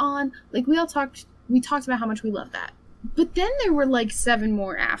Mario on, like, we talked about how much we love that. But then there were, like, 7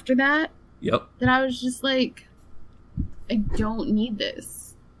 more after that. Yep. That I was just like, I don't need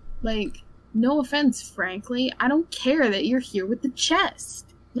this. Like, no offense, frankly, I don't care that you're here with the chest.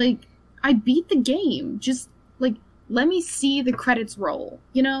 Like, I beat the game. Just, like, let me see the credits roll,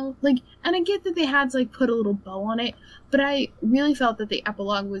 you know? Like, and I get that they had to, like, put a little bow on it, but I really felt that the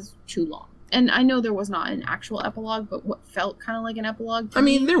epilogue was too long. And I know there was not an actual epilogue, but what felt kind of like an epilogue to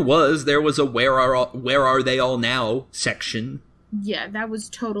me. There was a where are they all now section. Yeah, that was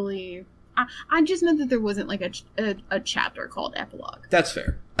totally... I just meant that there wasn't, like, a chapter called epilogue. That's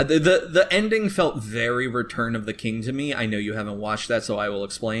fair. The ending felt very Return of the King to me. I know you haven't watched that, so I will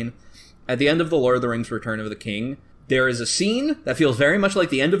explain. At the end of The Lord of the Rings Return of the King, there is a scene that feels very much like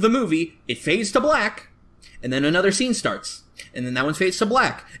the end of the movie. It fades to black, and then another scene starts. And then that one fades to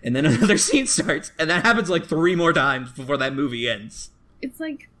black, and then another scene starts, and that happens like 3 more times before that movie ends. It's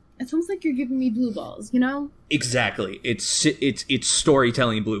like It's almost like you're giving me blue balls, you know? Exactly. It's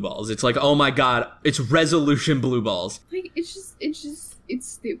storytelling blue balls. It's like, oh my god, it's resolution blue balls. Like, it's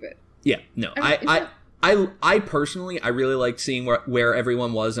stupid. Yeah, no. I personally, I really liked seeing where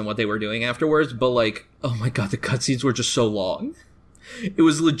everyone was and what they were doing afterwards, but like, oh my god, the cutscenes were just so long. It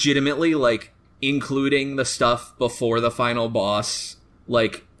was legitimately, like, including the stuff before the final boss,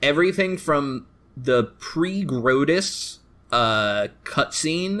 like, everything from the pre-Grodus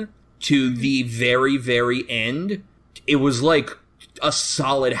cutscene to the very, very end, it was like a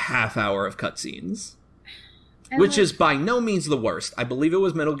solid half hour of cutscenes. Which is by no means the worst. I believe it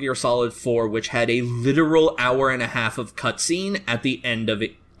was Metal Gear Solid 4, which had a literal hour and a half of cutscene at the end of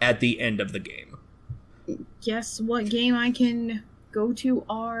the game. Guess what game I can go to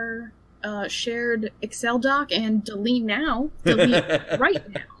our shared Excel doc and delete right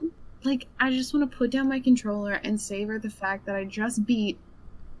now. Like, I just want to put down my controller and savor the fact that I just beat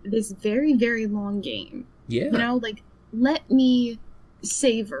this very, very long game. Yeah. You know, like, let me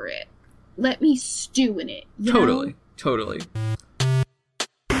savor it. Let me stew in it. Totally.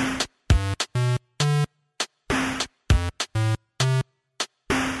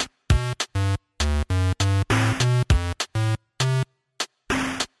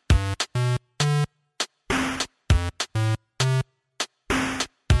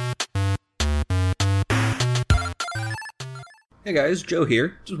 Hey guys, Joe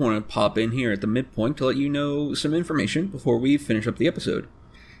here. Just want to pop in here at the midpoint to let you know some information before we finish up the episode.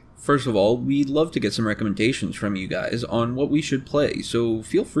 First of all, we'd love to get some recommendations from you guys on what we should play, so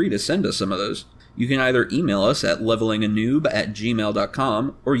feel free to send us some of those. You can either email us at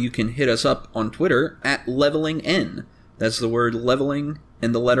levelinganoob@gmail.com, or you can hit us up on Twitter at levelingn. That's the word leveling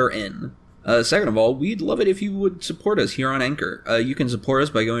and the letter N. Second of all, we'd love it if you would support us here on Anchor. You can support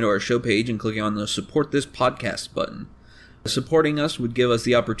us by going to our show page and clicking on the Support This Podcast button. Supporting us would give us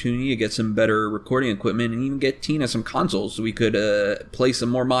the opportunity to get some better recording equipment and even get Tina some consoles so we could play some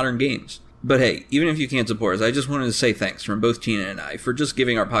more modern games. But hey, even if you can't support us, I just wanted to say thanks from both Tina and I for just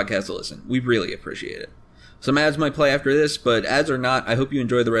giving our podcast a listen. We really appreciate it. Some ads might play after this, but ads or not, I hope you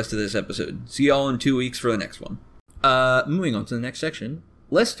enjoy the rest of this episode. See y'all in 2 weeks for the next one. Moving on to the next section,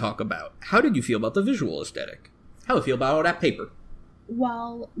 let's talk about how did you feel about the visual aesthetic? How did you feel about all that paper?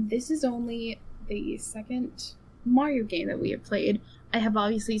 Well, this is only the second Mario game that we have played. I have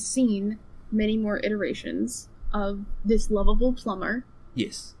obviously seen many more iterations of this lovable plumber.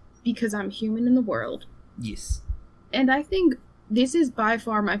 Yes. Because I'm human in the world. Yes. And I think this is by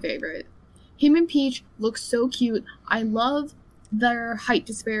far my favorite. Him and Peach look so cute. I love their height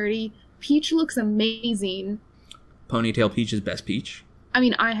disparity. Peach looks amazing. Ponytail Peach is best Peach. I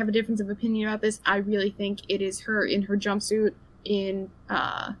mean, I have a difference of opinion about this. I really think it is her in her jumpsuit in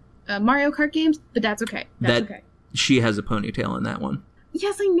Mario Kart games, but that's okay. That's okay. She has a ponytail in that one.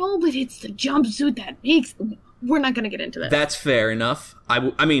 Yes, I know, but it's the jumpsuit that makes... We're not going to get into that. That's fair enough.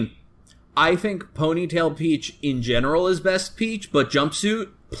 I mean, I think Ponytail Peach in general is best Peach, but jumpsuit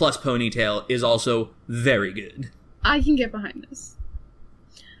plus ponytail is also very good. I can get behind this.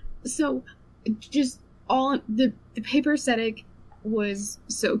 So, just all... The paper aesthetic was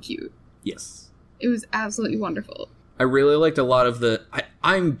so cute. Yes. It was absolutely wonderful. I really liked a lot of the...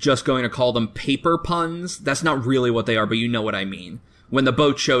 I'm just going to call them paper puns. That's not really what they are, but you know what I mean. When the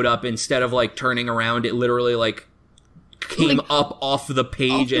boat showed up, instead of, like, turning around, it literally, like, came up off the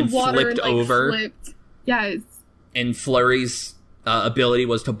page and flipped over. Yes. And Flurry's ability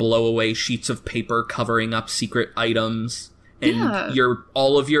was to blow away sheets of paper covering up secret items. And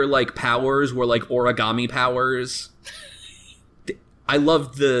all of your, like, powers were, like, origami powers. I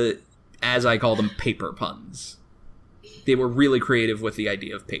loved the, as I call them, paper puns. They were really creative with the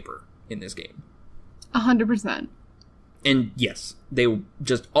idea of paper in this game. 100%. And yes,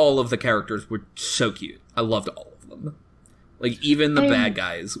 all of the characters were so cute. I loved all of them. Like, even the bad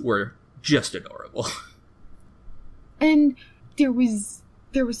guys were just adorable. And there was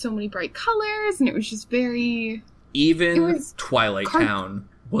so many bright colors, and it was just very... Even Twilight Town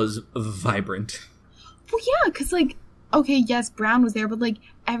was vibrant. Well, yeah, because, like, okay, yes, brown was there, but, like,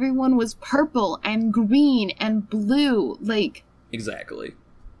 everyone was purple and green and blue. Like... Exactly.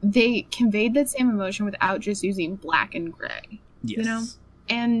 They conveyed that same emotion without just using black and gray. Yes. You know?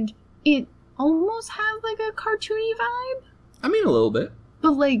 And it almost had, like, a cartoony vibe. I mean, a little bit.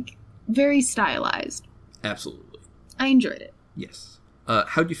 But, like, very stylized. Absolutely. I enjoyed it. Yes.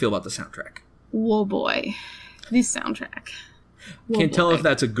 How'd you feel about the soundtrack? Whoa, boy. This soundtrack. Can't tell if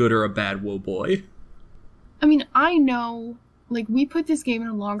that's a good or a bad whoa, boy. I mean, I know, like, we put this game in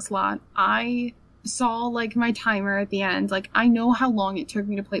a long slot. I saw, like, my timer at the end. Like, I know how long it took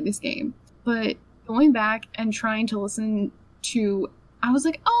me to play this game. But going back and trying to listen to I was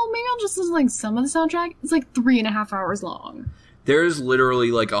like, oh, maybe I'll just listen to like some of the soundtrack. It's like 3.5 hours long. There's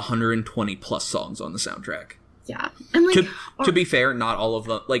literally like 120 plus songs on the soundtrack. Yeah. And like, to be fair, not all of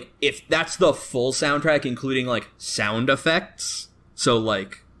them. Like, if that's the full soundtrack, including like sound effects. So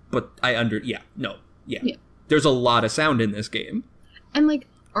like, but yeah. There's a lot of sound in this game. And like,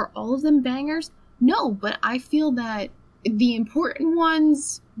 are all of them bangers? No, but I feel that the important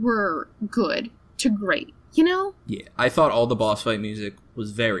ones were good to great, you know? Yeah, I thought all the boss fight music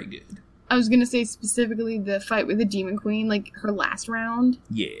was very good. I was gonna say specifically the fight with the Demon Queen, like her last round.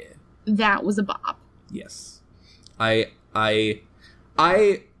 Yeah. That was a bop. Yes. I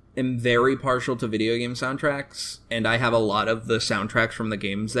am very partial to video game soundtracks, and I have a lot of the soundtracks from the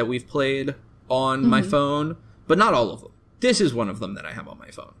games that we've played on my phone, but not all of them. This is one of them that I have on my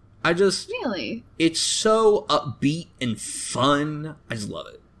phone. Really? It's so upbeat and fun. I just love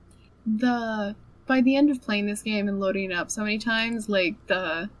it. By the end of playing this game and loading it up so many times, like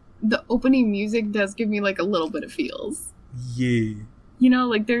the opening music does give me like a little bit of feels. Yeah. You know,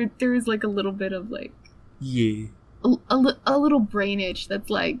 like there is like a little bit of like, yeah, a little brain itch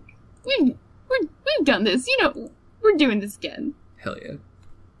that's like, we've done this, you know, we're doing this again. Hell yeah.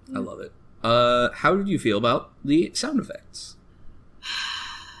 I love it. How did you feel about the sound effects?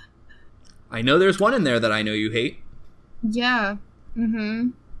 I know there's one in there that I know you hate. Yeah.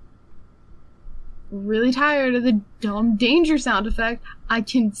 Really tired of the dumb danger sound effect. I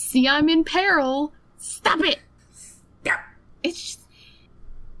can see I'm in peril. Stop it! Stop. It's just,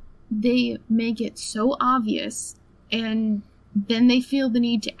 they make it so obvious, and then they feel the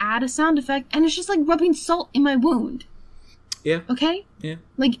need to add a sound effect, and it's just like rubbing salt in my wound. Yeah. Okay? Yeah.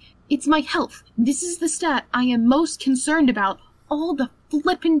 Like, it's my health. This is the stat I am most concerned about all the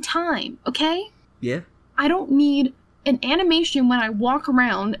flippin' time, okay? Yeah. I don't need an animation when I walk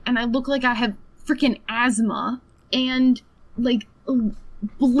around and I look like I have freaking asthma and like a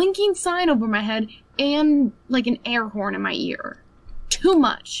blinking sign over my head and like an air horn in my ear. Too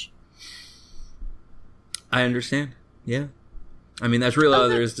much. I understand. Yeah. I mean, that's really all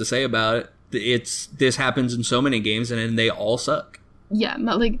there is to say about it. This happens in so many games and they all suck. Yeah,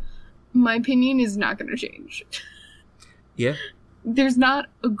 my opinion is not going to change. Yeah. There's not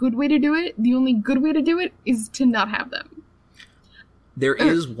a good way to do it. The only good way to do it is to not have them. There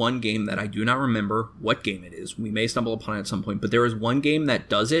is one game that I do not remember what game it is. We may stumble upon it at some point, but there is one game that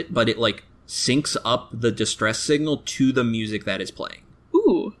does it, but it like syncs up the distress signal to the music that is playing.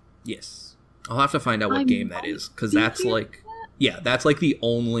 Ooh. Yes. I'll have to find out what game that is, because that's like... Yeah, that's like the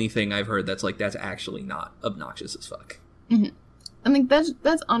only thing I've heard that's like, that's actually not obnoxious as fuck. Mm-hmm. I think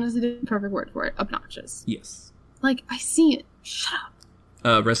that's honestly the perfect word for it. Obnoxious. Yes. Like, I see it. Shut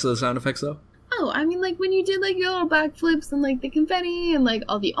up. Rest of the sound effects, though? Oh, I mean, like, when you did, like, your little backflips and, like, the confetti and, like,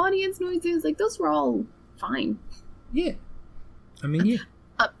 all the audience noises, like, those were all fine. Yeah. I mean, yeah.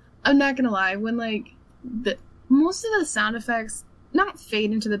 I'm not gonna lie. When, like, most of the sound effects not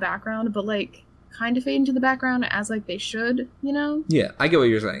fade into the background, but, like, kind of fade into the background as, like, they should, you know? Yeah, I get what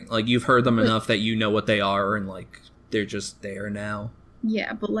you're saying. Like, you've heard them enough that you know what they are, and, like, they're just there now.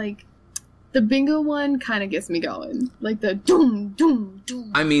 Yeah, but, like, the bingo one kind of gets me going. Like the doom, doom,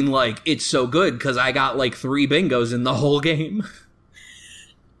 doom. I mean, like, it's so good because I got like 3 bingos in the whole game.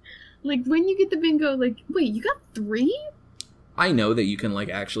 Like, when you get the bingo, like, wait, you got 3? I know that you can, like,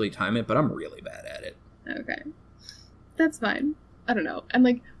 actually time it, but I'm really bad at it. Okay. That's fine. I don't know. And,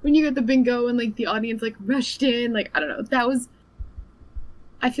 like, when you get the bingo and, like, the audience, like, rushed in, like, I don't know. That was...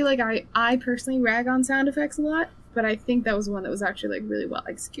 I feel like I personally rag on sound effects a lot, but I think that was one that was actually, like, really well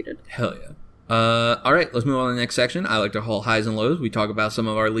executed. Hell yeah. Alright, let's move on to the next section. I like to call highs and lows. We talk about some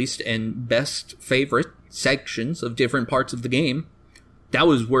of our least and best favorite sections of different parts of the game. That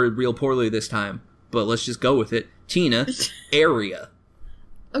was worded real poorly this time, but let's just go with it. Tina, area.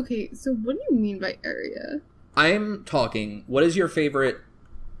 Okay, so what do you mean by area? I'm talking, what is your favorite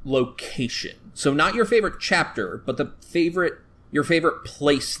location? So not your favorite chapter, but your favorite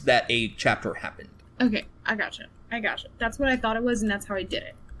place that a chapter happened. Okay, I gotcha. That's what I thought it was, and that's how I did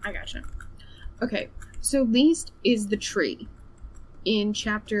it. I gotcha. Okay, so least is the tree in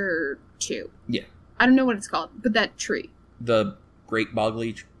chapter 2. Yeah. I don't know what it's called, but that tree. The Great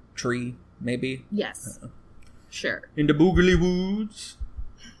Boggly Tree, maybe? Yes. Sure. In the Boogly Woods?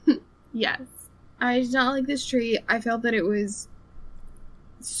 Yes. I did not like this tree. I felt that it was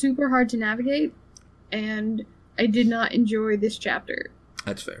super hard to navigate, and I did not enjoy this chapter.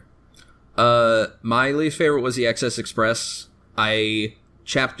 That's fair. My least favorite was the Excess Express.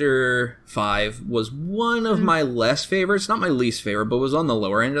 Chapter 5 was one of my less favorites, not my least favorite, but was on the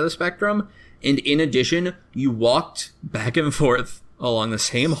lower end of the spectrum. And in addition, you walked back and forth along the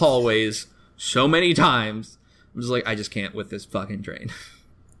same hallways so many times I'm just like, I just can't with this fucking train.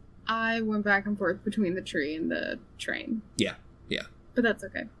 I went back and forth between the tree and the train. Yeah. But that's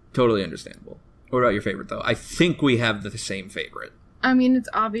okay. Totally understandable. What about your favorite, though? I think we have the same favorite. I mean, it's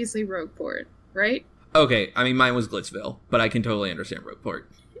obviously Rogueport, right? Okay, I mean, mine was Glitzville, but I can totally understand Rogueport.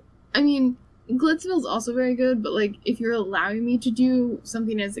 I mean, Glitzville's also very good, but, like, if you're allowing me to do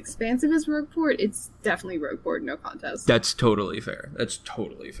something as expansive as Rogueport, it's definitely Rogueport, no contest. That's totally fair.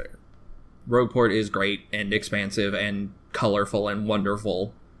 Rogueport is great and expansive and colorful and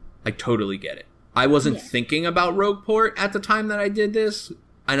wonderful. I totally get it. I wasn't thinking about Rogueport at the time that I did this,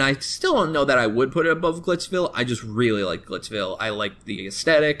 and I still don't know that I would put it above Glitzville. I just really like Glitzville. I like the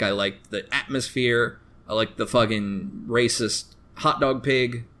aesthetic. I like the atmosphere. I like the fucking racist hot dog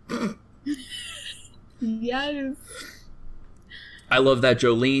pig. Yes. I love that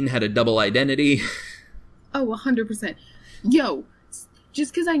Jolene had a double identity. Oh, 100%. Yo,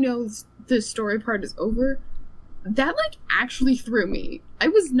 just because I know the story part is over, that, like, actually threw me. I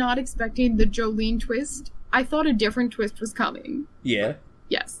was not expecting the Jolene twist. I thought a different twist was coming. Yeah.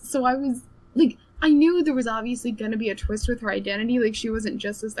 Yes. So I was, like, I knew there was obviously going to be a twist with her identity. Like, she wasn't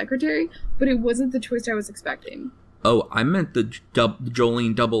just a secretary, but it wasn't the twist I was expecting. Oh, I meant the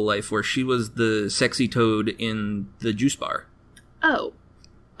Jolene double life where she was the sexy toad in the juice bar. Oh.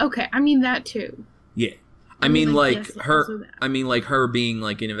 Okay. I mean that too. Yeah. I mean, yes, her being,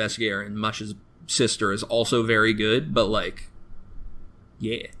 like, an investigator and Mush's sister is also very good, but, like,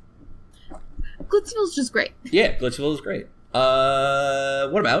 yeah. Glitzville's just great. Yeah, Glitzville is great.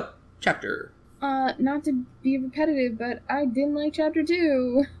 What about Chapter? Not to be repetitive, but I didn't like Chapter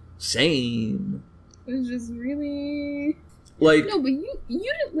 2. Same. It was just really... Like... No, but you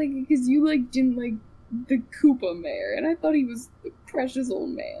didn't like it because you, like, didn't like the Koopa Mayor, and I thought he was a precious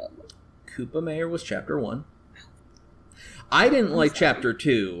old man. Koopa Mayor was Chapter 1. I didn't like Chapter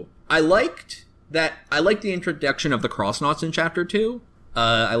 2. I liked the introduction of the Crossnots in Chapter 2.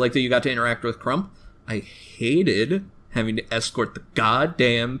 I liked that you got to interact with Crump. I hated having to escort the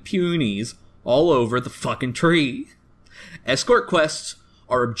goddamn Punies all over the fucking tree. Escort quests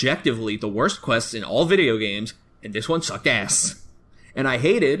are objectively the worst quests in all video games, and this one sucked ass. And I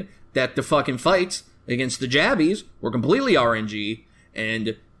hated that the fucking fights against the Jabbies were completely RNG,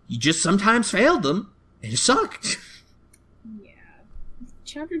 and you just sometimes failed them, and it sucked. Yeah.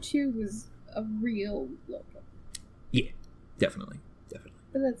 Chapter 2 was a real look. Yeah, definitely. But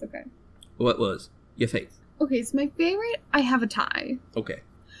that's okay. What was your favorite? Okay, so my favorite, I have a tie. Okay.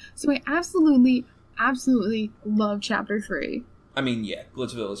 So I absolutely love Chapter 3. I mean, yeah,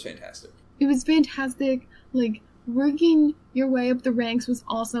 Glitzville is fantastic. It was fantastic. Like, working your way up the ranks was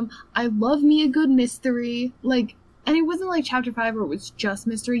awesome. I love me a good mystery. Like, and it wasn't like Chapter 5 where it was just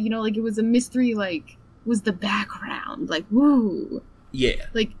mystery, you know, like, it was a mystery, like, was the background. Like, woo. Yeah.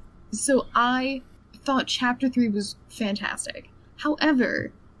 Like, so I thought Chapter 3 was fantastic.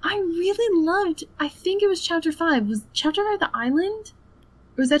 However, I really loved, I think it was Chapter 5. Was Chapter 5 the island?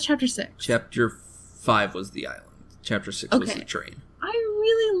 Or was that Chapter 6? Chapter 5 was the island. Chapter 6 was the train. I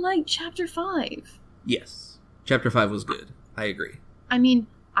really liked Chapter 5. Yes. Chapter 5 was good. I agree. I mean,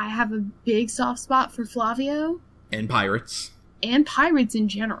 I have a big soft spot for Flavio. And pirates. And pirates in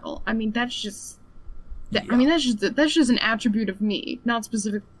general. I mean, that's just... I mean, that's just an attribute of me, not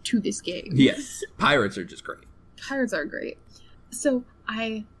specific to this game. Yes. Pirates are just great. Pirates are great. So,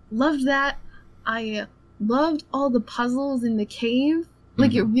 I loved that. I loved all the puzzles in the cave.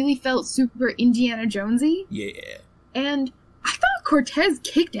 Like, it really felt super Indiana Jonesy. Yeah. And I thought Cortez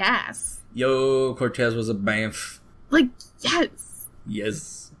kicked ass. Yo, Cortez was a bamf. Like, yes.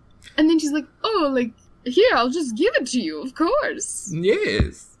 Yes. And then she's like, oh, like, here, I'll just give it to you, of course.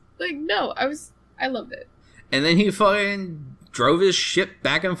 Yes. Like, no, I loved it. And then he fucking drove his ship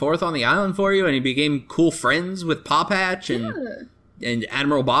back and forth on the island for you, and he became cool friends with Paw Patch and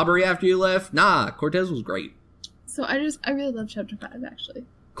Admiral Bobbery after you left. Nah, Cortez was great. So I really love Chapter 5, actually.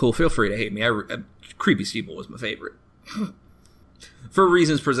 Cool, feel free to hate me. Creepy Steeple was my favorite. For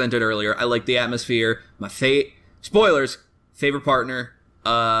reasons presented earlier, I like the atmosphere. Spoilers, favorite partner.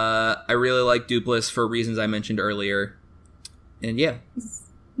 I really like Dupless for reasons I mentioned earlier. And yeah.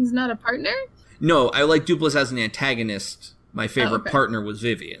 He's not a partner? No, I like Dupless as an antagonist. My favorite partner was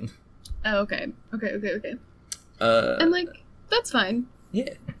Vivian. Oh, okay. Okay. And, like, that's fine.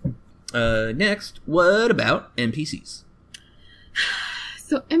 Yeah. Next, what about NPCs?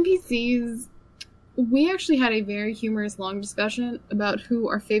 So, NPCs, we actually had a very humorous long discussion about who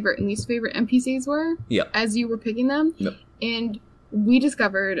our favorite and least favorite NPCs were. Yep. As you were picking them. Yep. And we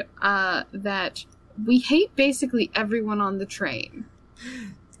discovered that we hate basically everyone on the train.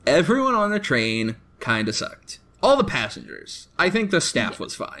 Everyone on the train kinda sucked. All the passengers. I think the staff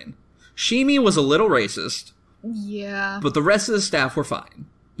was fine. Shimi was a little racist, Yeah. But the rest of the staff were fine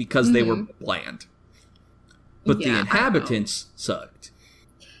because they were bland. But the inhabitants sucked.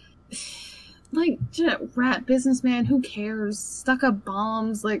 Like, rat businessman, who cares? Stuck up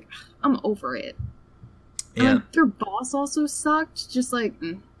bombs, like, I'm over it. Yeah. Like, their boss also sucked, just like...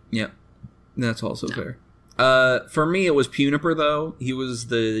 Yeah, that's also fair. For me, it was Puniper, though. He was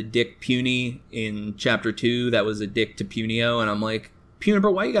the Dick Puny in Chapter 2 that was a dick to Punio, and I'm like,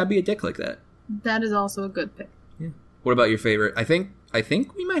 Puniper, why you gotta be a dick like that? That is also a good pick. Yeah. What about your favorite? I think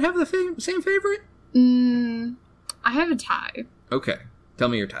we might have the same favorite? I have a tie. Okay, tell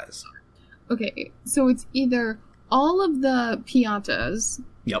me your ties. Okay, so it's either all of the Piantas.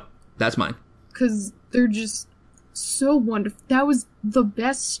 Yep, that's mine. Because they're just so wonderful. That was the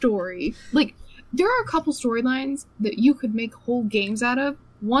best story. Like, there are a couple storylines that you could make whole games out of.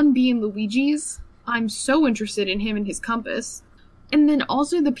 One being Luigi's. I'm so interested in him and his compass. And then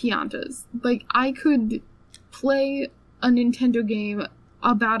also the Piantas. Like, I could play a Nintendo game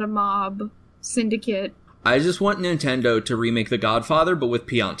about a mob syndicate. I just want Nintendo to remake The Godfather, but with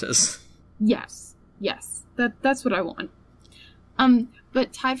Piantas. Yes. That's what I want.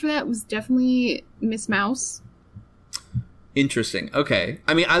 But tied for that was definitely Miss Mouse. Interesting. Okay.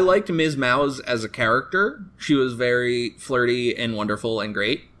 I mean, I liked Ms. Mouse as a character. She was very flirty and wonderful and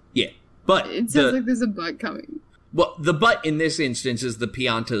great. Yeah. But it sounds like there's a butt coming. Well, the butt in this instance is the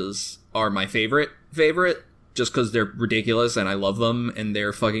Piantas are my favorite, just because they're ridiculous and I love them, and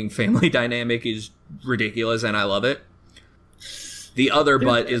their fucking family dynamic is ridiculous and I love it. The other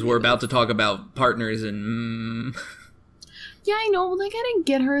butt is we're about to talk about partners and... Yeah, I know, like, I didn't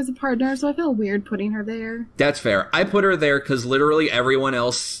get her as a partner, so I feel weird putting her there. That's fair. I put her there because literally everyone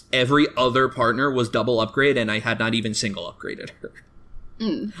else, every other partner was double upgrade, and I had not even single upgraded her.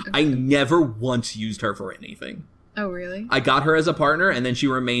 Okay. I never once used her for anything. Oh, really? I got her as a partner, and then she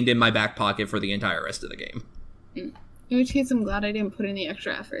remained in my back pocket for the entire rest of the game. In which case, I'm glad I didn't put in the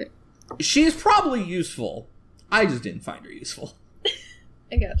extra effort. She's probably useful. I just didn't find her useful.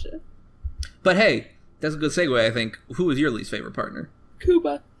 I gotcha. But hey, that's a good segue, I think. Who was your least favorite partner?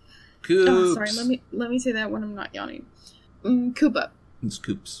 Koopa. Koops. Oh, sorry, let me say that when I'm not yawning. Koopa. It's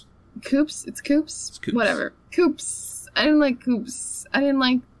Koops. Koops? It's Koops? It's Koops. Whatever. Koops. I didn't like Koops. I didn't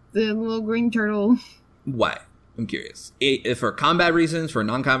like the little green turtle. Why? I'm curious. For combat reasons, for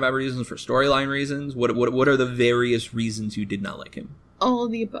non-combat reasons, for storyline reasons, what are the various reasons you did not like him? All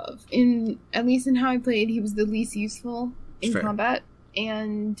of the above. At least in how I played, he was the least useful in combat.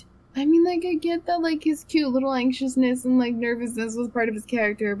 And I mean, like, I get that, like, his cute little anxiousness and, like, nervousness was part of his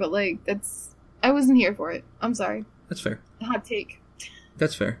character, but, like, I wasn't here for it. I'm sorry. That's fair. Hot take.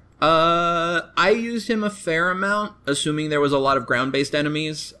 That's fair. I used him a fair amount, assuming there was a lot of ground-based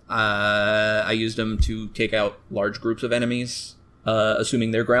enemies. I used him to take out large groups of enemies,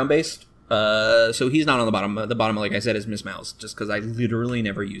 assuming they're ground-based. So he's not on the bottom. The bottom, like I said, is Miss Mouse, just because I literally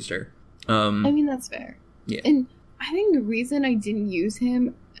never used her. I mean, that's fair. Yeah. And I think the reason I didn't use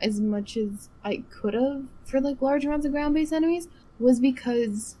him as much as I could have for, like, large amounts of ground-based enemies was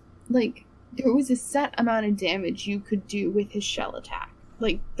because, like, there was a set amount of damage you could do with his shell attack.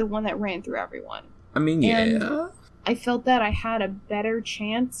 Like, the one that ran through everyone. I mean, yeah. And I felt that I had a better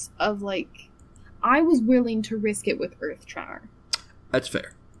chance of, like... I was willing to risk it with Earth Tremor. That's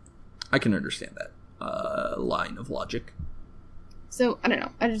fair. I can understand that line of logic. So, I don't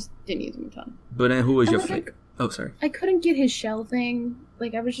know. I just didn't use him a ton. But who was your favorite? Oh, sorry. I couldn't get his shell thing.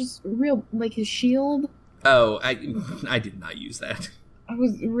 Like, I was just real... Like, his shield. Oh, I did not use that. I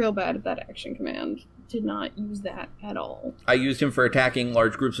was real bad at that action command. Did not use that at all. I used him for attacking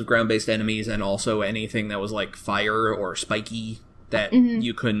large groups of ground-based enemies and also anything that was, like, fire or spiky that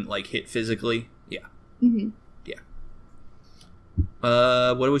you couldn't, like, hit physically. Yeah. Yeah.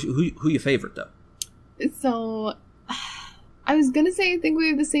 What was who your favorite, though? So... I was gonna say I think we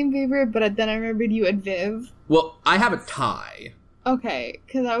have the same favorite, but then I remembered you had Viv. Well, I have a tie. Okay,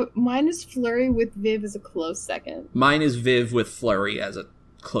 because mine is Flurry with Viv as a close second. Mine is Viv with Flurry as a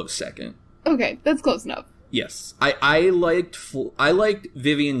close second. Okay, that's close enough. Yes. I liked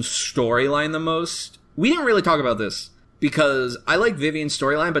Vivian's storyline the most. We didn't really talk about this, because I like Vivian's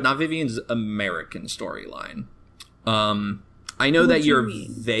storyline, but not Vivian's American storyline. I know that you're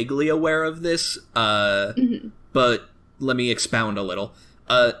vaguely aware of this, but... Let me expound a little.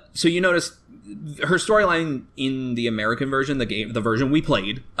 So you notice her storyline in the American version, the version we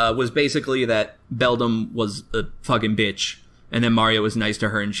played, was basically that Beldam was a fucking bitch, and then Mario was nice to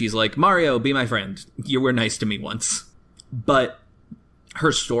her, and she's like, Mario, be my friend. You were nice to me once. But her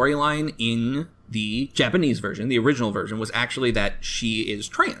storyline in the Japanese version, the original version, was actually that she is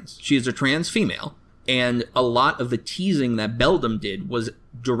trans. She is a trans female, And a lot of the teasing that Beldam did was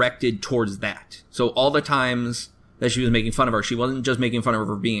directed towards that. So all the times that she was making fun of her, she wasn't just making fun of her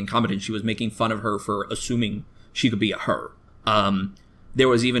for being incompetent, she was making fun of her for assuming she could be a her. There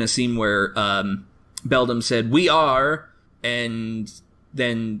was even a scene where Beldam said, "We are," and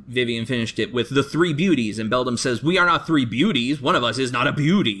then Vivian finished it with "the three beauties," and Beldam says, "We are not three beauties. One of us is not a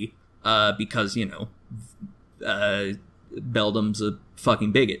beauty." Because, Beldam's a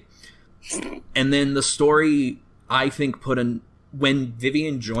fucking bigot. And then the story, I think, when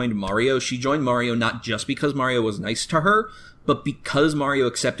Vivian joined Mario, she joined Mario not just because Mario was nice to her, but because Mario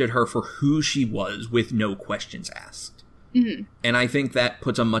accepted her for who she was with no questions asked. Mm-hmm. And I think that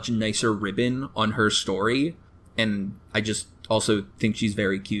puts a much nicer ribbon on her story, and I just also think she's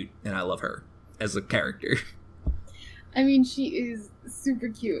very cute, and I love her as a character. I mean, she is super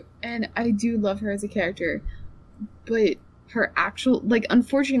cute, and I do love her as a character, but her actual,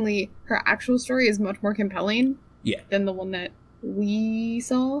 unfortunately, her actual story is much more compelling than the one that we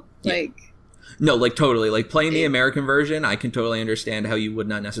saw. Yeah. No, totally. Playing the American version, I can totally understand how you would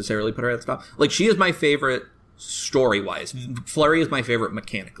not necessarily put her at the top. She is my favorite story-wise. Flurry is my favorite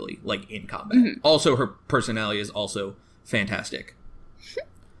mechanically, in combat. Mm-hmm. Also, her personality is also fantastic.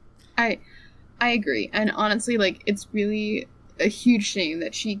 I agree. And honestly, it's really a huge shame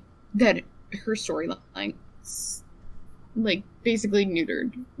that her storyline basically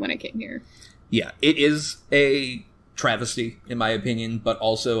neutered when it came here. Yeah, it is a travesty, in my opinion, but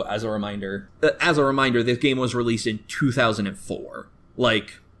also as a reminder, this game was released in 2004.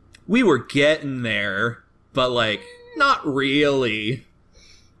 We were getting there, but, not really.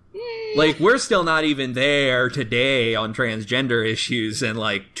 We're still not even there today on transgender issues, and,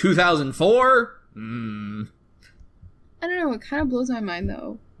 2004? I don't know, it kind of blows my mind,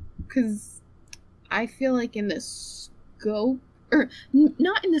 though, because I feel in the scope, or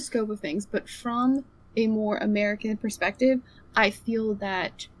not in the scope of things, but from a more American perspective, I feel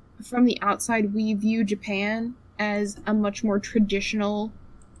that from the outside we view Japan as a much more traditional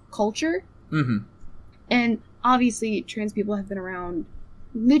culture. Mm-hmm. And obviously trans people have been around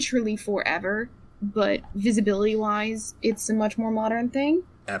literally forever, but visibility-wise, it's a much more modern thing.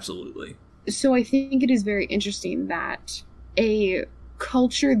 Absolutely. So I think it is very interesting that a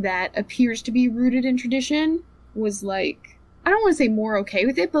culture that appears to be rooted in tradition was I don't want to say more okay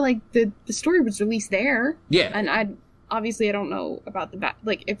with it, but the story was released there. Yeah. And I don't know about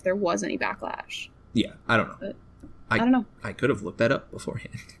if there was any backlash. Yeah, I don't know. But I don't know. I could have looked that up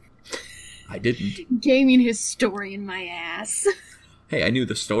beforehand. I didn't. Gaming historian my ass. Hey, I knew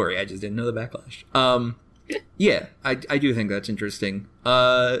the story, I just didn't know the backlash. Yeah, I do think that's interesting.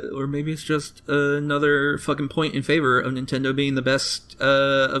 Or maybe it's just another fucking point in favor of Nintendo being the best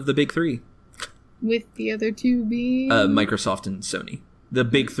of the big three. With the other two being? Microsoft and Sony. The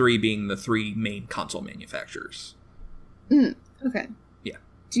big three being the three main console manufacturers. Okay. Yeah.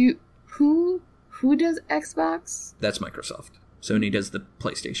 Who does Xbox? That's Microsoft. Sony does the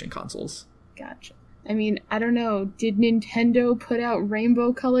PlayStation consoles. Gotcha. I mean, I don't know. Did Nintendo put out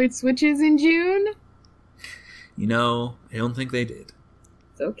rainbow-colored Switches in June? I don't think they did.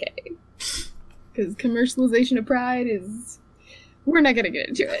 It's okay. Because commercialization of pride is... We're not going to get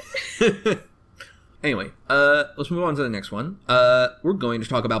into it. Anyway, let's move on to the next one. We're going to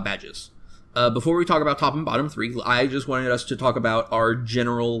talk about badges. Before we talk about top and bottom three, I just wanted us to talk about our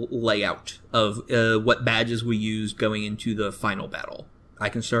general layout of what badges we used going into the final battle. I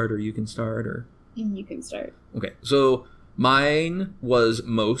can start, or you can start, or... You can start. Okay, so mine was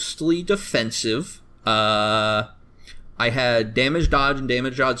mostly defensive. I had damage dodge and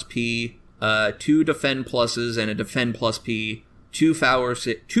damage dodge P, 2 defend pluses and a defend plus P, 2 flower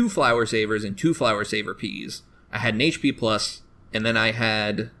savers and 2 flower saver Ps. I had an HP plus, and then I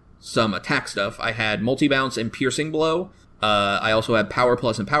had some attack stuff. I had multi-bounce and piercing blow. I also had power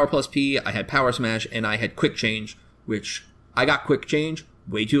plus and power plus P. I had power smash, and I had quick change, which I got quick change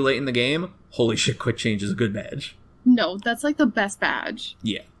way too late in the game. Holy shit, quick change is a good badge. No, that's the best badge.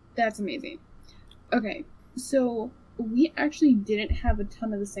 Yeah. That's amazing. Okay, so we actually didn't have a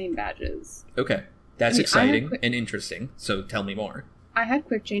ton of the same badges. Okay. That's exciting and interesting, so tell me more. I had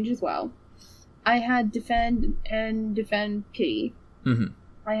quick change as well. I had defend and defend P. Mm-hmm.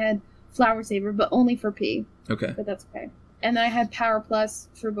 I had flower saver, but only for P. Okay. But that's okay. And then I had power plus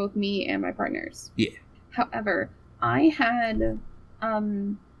for both me and my partners. Yeah. However, I had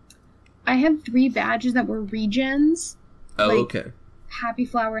 3 badges that were regens. Oh, okay. Happy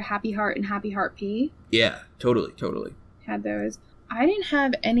Flower, Happy Heart, and Happy Heart P. Yeah, totally. Had those. I didn't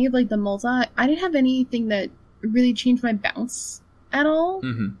have any of the multi. I didn't have anything that really changed my bounce at all.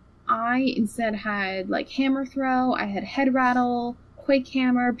 Mm-hmm. I instead had Hammer Throw. I had Head Rattle, Quake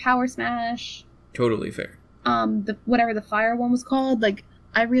Hammer, Power Smash, Totally fair. Whatever the fire one was called, like,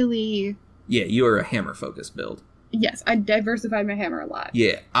 I really... Yeah, you are a hammer-focused build. Yes, I diversified my hammer a lot.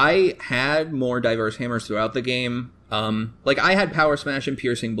 Yeah, I had more diverse hammers throughout the game. Like, I had Power Smash and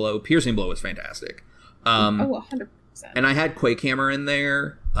Piercing Blow. Piercing Blow was fantastic. 100%. And I had Quake Hammer in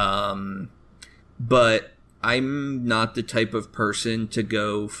there. But I'm not the type of person to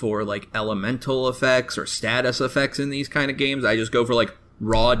go for, like, elemental effects or status effects in these kind of games. I just go for, like,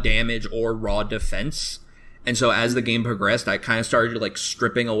 raw damage or raw defense. And so as the game progressed, I kind of started, like,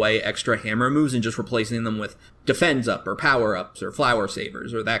 stripping away extra hammer moves and just replacing them with defends up or power ups or flower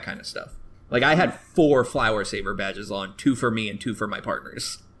savers or that kind of stuff. Like, I had 4 flower saver badges on, 2 for me and 2 for my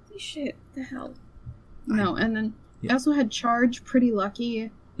partners. Holy shit, the hell. No, and then I also had charge, pretty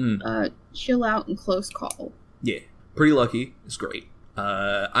lucky, chill out, and close call. Yeah, pretty lucky is great.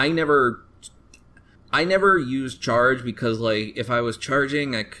 I never used charge because, like, if I was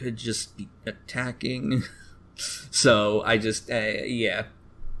charging, I could just be attacking. So I just, yeah.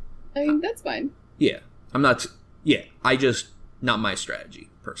 I mean, that's fine. Yeah, not my strategy,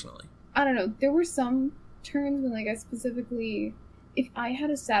 personally. I don't know, there were some turns when, like, I specifically, if I had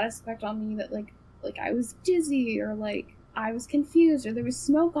a status effect on me that, like I was dizzy, or, like, I was confused, or there was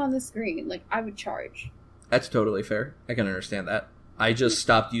smoke on the screen, like, I would charge. That's totally fair. I can understand that. I just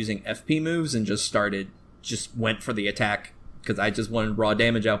stopped using FP moves and just went for the attack, because I just wanted raw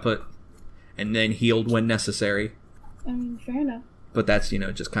damage output, and then healed when necessary. I mean, fair enough. But that's,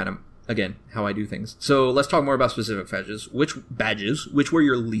 just kind of, again, how I do things. So let's talk more about specific badges. Which were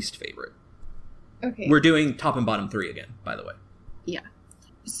your least favorite? Okay. We're doing top and bottom 3 again, by the way. Yeah.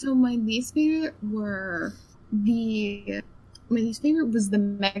 So my least favorite was the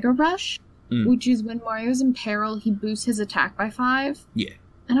Mega Rush, which is when Mario's in peril, he boosts his attack by 5. Yeah.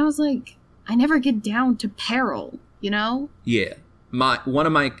 And I was like, I never get down to peril, you know? Yeah.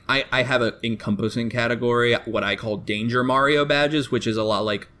 I have an encompassing category, what I call Danger Mario badges, which is a lot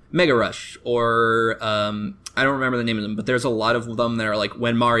like Mega Rush, or, I don't remember the name of them, but there's a lot of them that are like,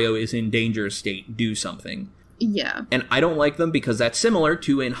 when Mario is in danger state, do something. Yeah. And I don't like them because that's similar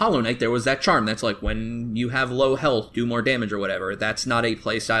to in Hollow Knight, there was that charm that's like, when you have low health, do more damage or whatever. That's not a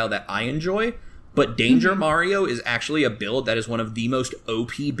playstyle that I enjoy, but Danger Mario is actually a build that is one of the most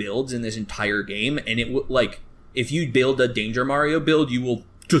OP builds in this entire game, and it like, if you build a Danger Mario build, you will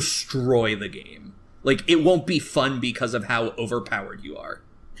destroy the game. Like, it won't be fun because of how overpowered you are.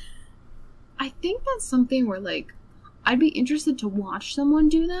 I think that's something where, like, I'd be interested to watch someone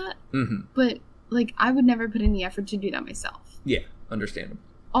do that, but, like, I would never put any effort to do that myself. Yeah, understandable.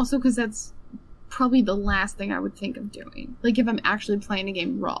 Also, because that's probably the last thing I would think of doing. Like, if I'm actually playing a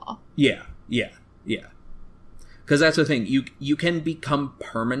game raw. Yeah. Because that's the thing, you can become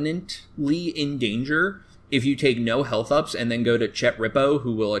permanently in danger if you take no health ups and then go to Chet Rippo,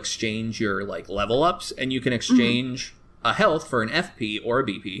 who will exchange your, like, level ups, and you can exchange a health for an FP or a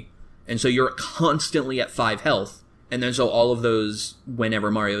BP. And so you're constantly at 5 health. And then so all of those, whenever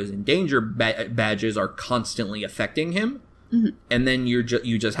Mario is in danger, badges are constantly affecting him. And then you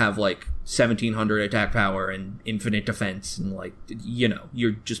just have, like, 1700 attack power and infinite defense, and, like,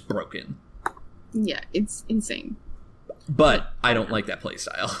 you're just broken. Yeah, it's insane. But I don't like that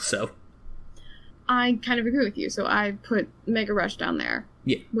playstyle, so... I kind of agree with you, so I put Mega Rush down there.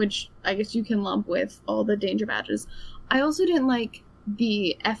 Yeah. Which I guess you can lump with all the danger badges. I also didn't like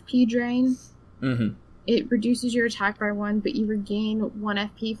the FP drain. It reduces your attack by 1, but you regain 1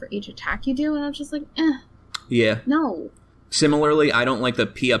 FP for each attack you do, and I'm just like, Yeah. No. Similarly, I don't like the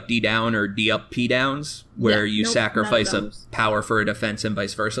P up D down or D up P downs, where you sacrifice a power for a defense and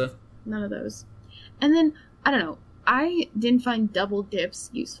vice versa. None of those. And then, I don't know, I didn't find double dips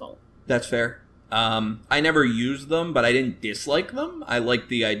useful. That's fair. I never used them, but I didn't dislike them. I liked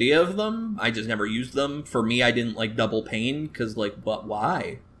the idea of them. I just never used them. For me, I didn't like double pain, because, like,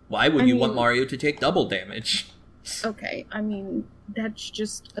 why? Why would you want Mario to take double damage? Okay, I mean, that's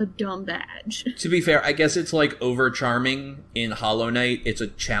just a dumb badge. To be fair, I guess it's like over charming in Hollow Knight. It's a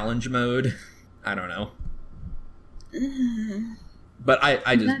challenge mode. I don't know. But I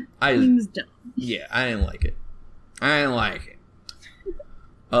seems dumb. Yeah, I didn't like it.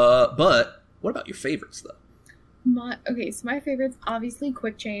 But what about your favorites, though? So my favorites, obviously,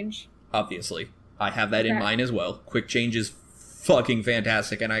 Quick Change. Obviously. I have that in mind as well. Quick Change is fucking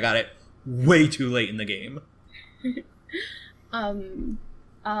fantastic, and I got it way too late in the game. Throwing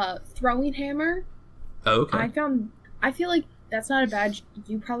Hammer. Okay. I feel like that's not a badge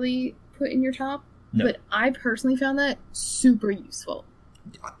you probably put in your top, but I personally found that super useful.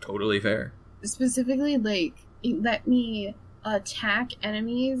 Totally fair. Specifically, like, it let me attack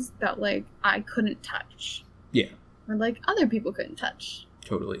enemies that, like, I couldn't touch. Yeah. Or, like, other people couldn't touch.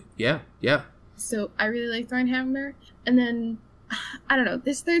 Totally. Yeah. So I really like throwing hammer. And then, I don't know,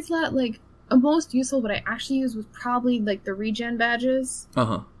 this third slot, like, most useful, what I actually used was probably, like, the regen badges.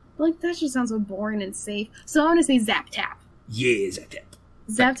 Uh-huh. Like, that just sounds so boring and safe. So I want to say Zap Tap. Yeah, Zap Tap.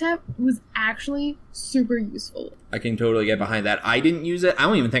 Zap Tap was actually super useful. I can totally get behind that. I didn't use it. I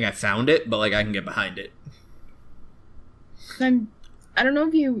don't even think I found it, but, like, I can get behind it. I don't know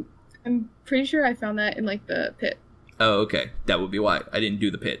if you... I'm pretty sure I found that in, like, the pit. Oh, okay. That would be why. I didn't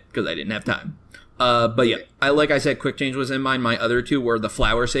do the pit, because I didn't have time. But yeah, like I said, Quick Change was in mine. My other two were the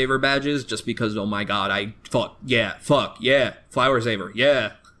Flower Saver badges, just because, oh my god, fuck, yeah, Flower Saver,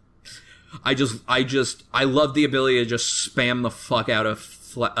 yeah. I love the ability to just spam the fuck out of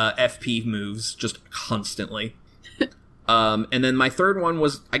FP moves, just constantly. And then my third one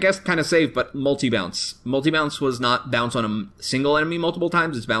was, I guess, kind of safe, but Multi-Bounce. Multi-Bounce was not bounce on a single enemy multiple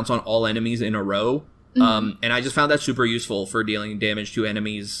times, it's bounce on all enemies in a row. And I just found that super useful for dealing damage to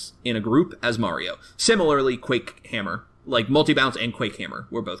enemies in a group as Mario. Similarly, Quake Hammer. Like, Multi-Bounce and Quake Hammer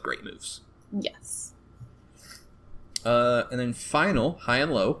were both great moves. Yes. And then final, high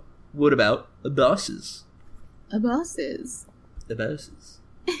and low, what about the bosses? The bosses.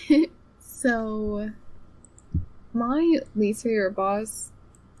 So, my least favorite boss,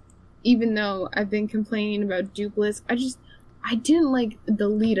 even though I've been complaining about Dupless, I didn't like the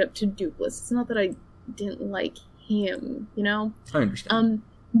lead up to Dupless. It's not that I didn't like him, you know? I understand.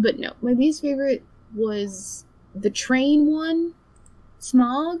 But no, my least favorite was the train one,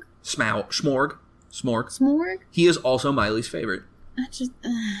 Smog. Smorg. He is also my least favorite.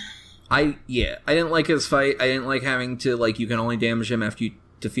 I didn't like his fight. I didn't like having to, like, you can only damage him after you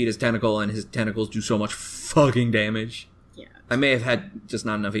defeat his tentacle, and his tentacles do so much fucking damage. Yeah. I may have had just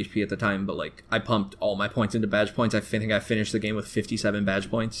not enough HP at the time, but, like, I pumped all my points into badge points. I think I finished the game with 57 badge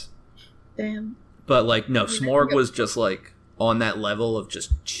points. Damn. But, like, no, Smorg was just, like, on that level of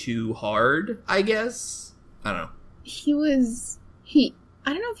just too hard, I guess? I don't know.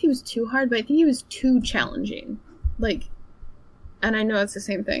 I don't know if he was too hard, but I think he was too challenging. Like, and I know it's the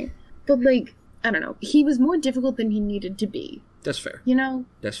same thing. But, like, I don't know. He was more difficult than he needed to be. That's fair. You know?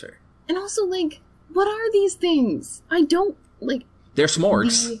 That's fair. And also, like, what are these things? I don't, like... They're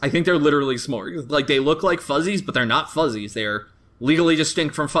Smorgs. I think they're literally Smorgs. Like, they look like Fuzzies, but they're not Fuzzies. They're legally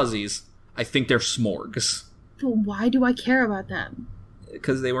distinct from Fuzzies. I think they're Smorgs. But why do I care about them?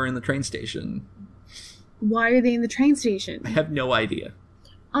 Because they were in the train station. Why are they in the train station? I have no idea.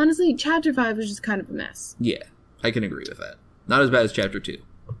 Honestly, Chapter 5 was just kind of a mess. Yeah, I can agree with that. Not as bad as Chapter 2,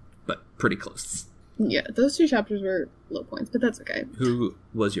 but pretty close. Yeah, those two chapters were low points, but that's okay. Who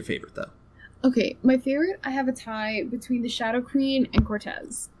was your favorite, though? Okay, my favorite, I have a tie between the Shadow Queen and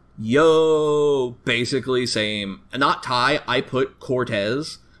Cortez. Yo, basically same. Not tie, I put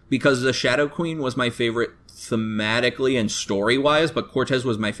Cortez, because the Shadow Queen was my favorite thematically and story-wise, but Cortez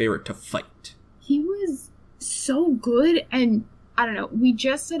was my favorite to fight. He was so good, and I don't know, we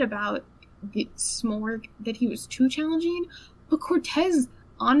just said about the Smorg that he was too challenging, but Cortez,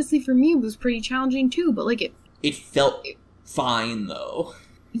 honestly, for me, was pretty challenging too, but like it felt fine, though.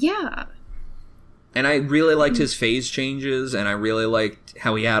 Yeah. And I really liked his phase changes, and I really liked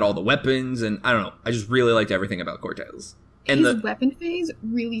how he had all the weapons, and I don't know, I just really liked everything about Cortez. And his weapon phase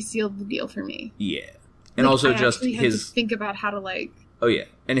really sealed the deal for me. Yeah. And like, also just his... to think about how to, like... Oh, yeah.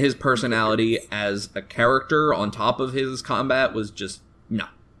 And his personality as a character on top of his combat was just... No.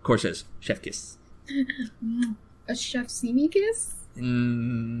 Cortez. Chef kiss. A chef see-me kiss?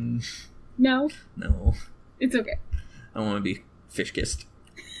 No? No. It's okay. I don't want to be fish kissed.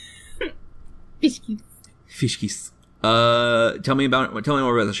 Fish kiss. Fish kiss. Tell me more about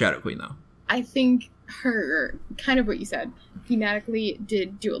the Shadow Queen, though. I think her, kind of what you said, thematically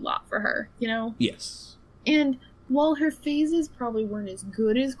did do a lot for her, you know? Yes. And while her phases probably weren't as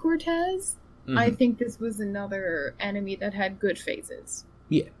good as Cortez, I think this was another enemy that had good phases.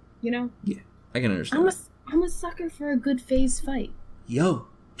 Yeah. You know? Yeah. I can understand. I'm a sucker for a good phase fight. Yo,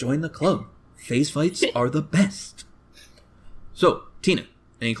 join the club. Phase fights are the best. So, Tina,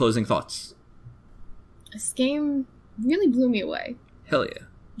 any closing thoughts? This game really blew me away. Hell yeah.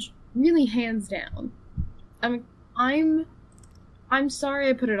 Really hands down. I'm sorry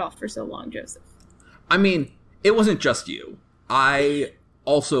I put it off for so long, Joseph. I mean, it wasn't just you. I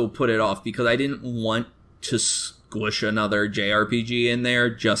also put it off because I didn't want to squish another JRPG in there,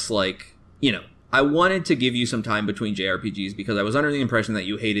 just like, you know, I wanted to give you some time between JRPGs because I was under the impression that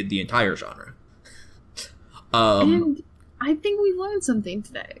you hated the entire genre. And I think we learned something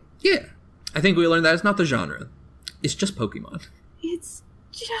today. Yeah. I think we learned that it's not the genre. It's just Pokemon. It's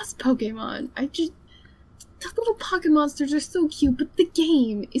just Pokemon. The little pocket monsters are so cute, but the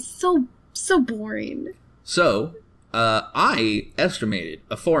game is so boring. So, I estimated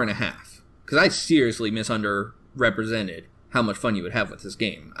a 4.5. Because I seriously misunderrepresented how much fun you would have with this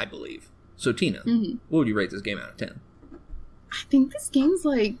game, I believe. So, Tina, what would you rate this game out of 10? I think this game's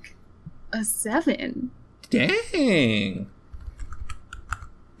like a 7. Dang!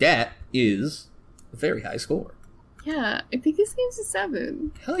 That is a very high score. Yeah, I think this game's a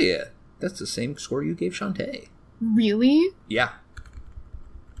 7. Hell yeah. That's the same score you gave Shantae. Really? Yeah.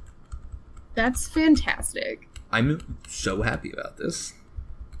 That's fantastic. I'm so happy about this.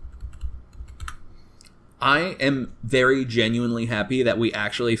 I am very genuinely happy that we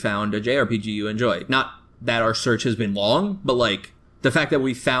actually found a JRPG you enjoy. Not that our search has been long, but like the fact that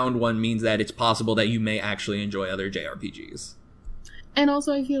we found one means that it's possible that you may actually enjoy other JRPGs. And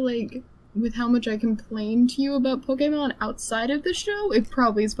also I feel like with how much I complain to you about Pokemon outside of the show, it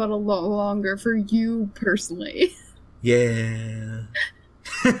probably has felt a lot longer for you personally. Yeah.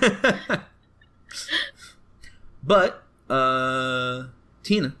 But,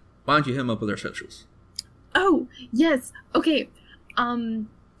 Tina, why don't you hit him up with our socials? Oh, yes. Okay.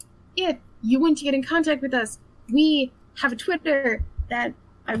 If you want to get in contact with us, we have a Twitter that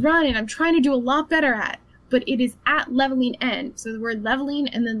I run and I'm trying to do a lot better at, but it is at levelingn. So the word leveling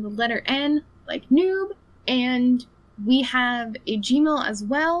and then the letter N, like noob. And we have a Gmail as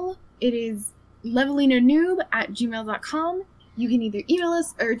well. It is levelinganoob@gmail.com. You can either email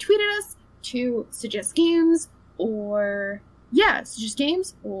us or tweet at us to suggest games or, suggest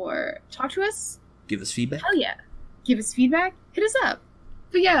games or talk to us. Give us feedback. Hell yeah. Give us feedback. Hit us up.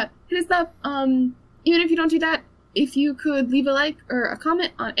 But yeah, hit us up. Even if you don't do that, if you could leave a like or a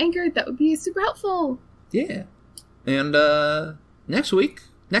comment on Anchor, that would be super helpful. Yeah. And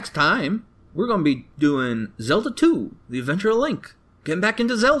next time, we're going to be doing Zelda 2, The Adventure of Link. Getting back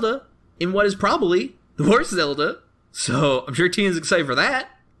into Zelda in what is probably the worst Zelda. So I'm sure Tina's excited for that.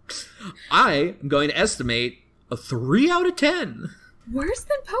 I am going to estimate a 3 out of 10. Worse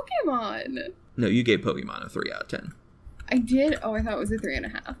than Pokemon. No, you gave Pokemon a 3 out of 10. I did? Oh, I thought it was a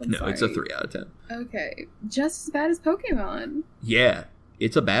 3.5. No, sorry. It's a 3 out of 10. Okay. Just as bad as Pokemon. Yeah,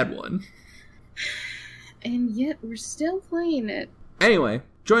 it's a bad one. And yet, we're still playing it. Anyway,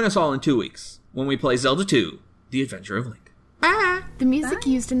 join us all in 2 weeks when we play Zelda 2, The Adventure of Link. Bye! The music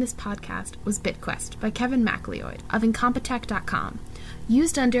used in this podcast was BitQuest by Kevin MacLeod of Incompetech.com,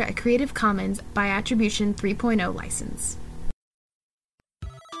 used under a Creative Commons by Attribution 3.0 license.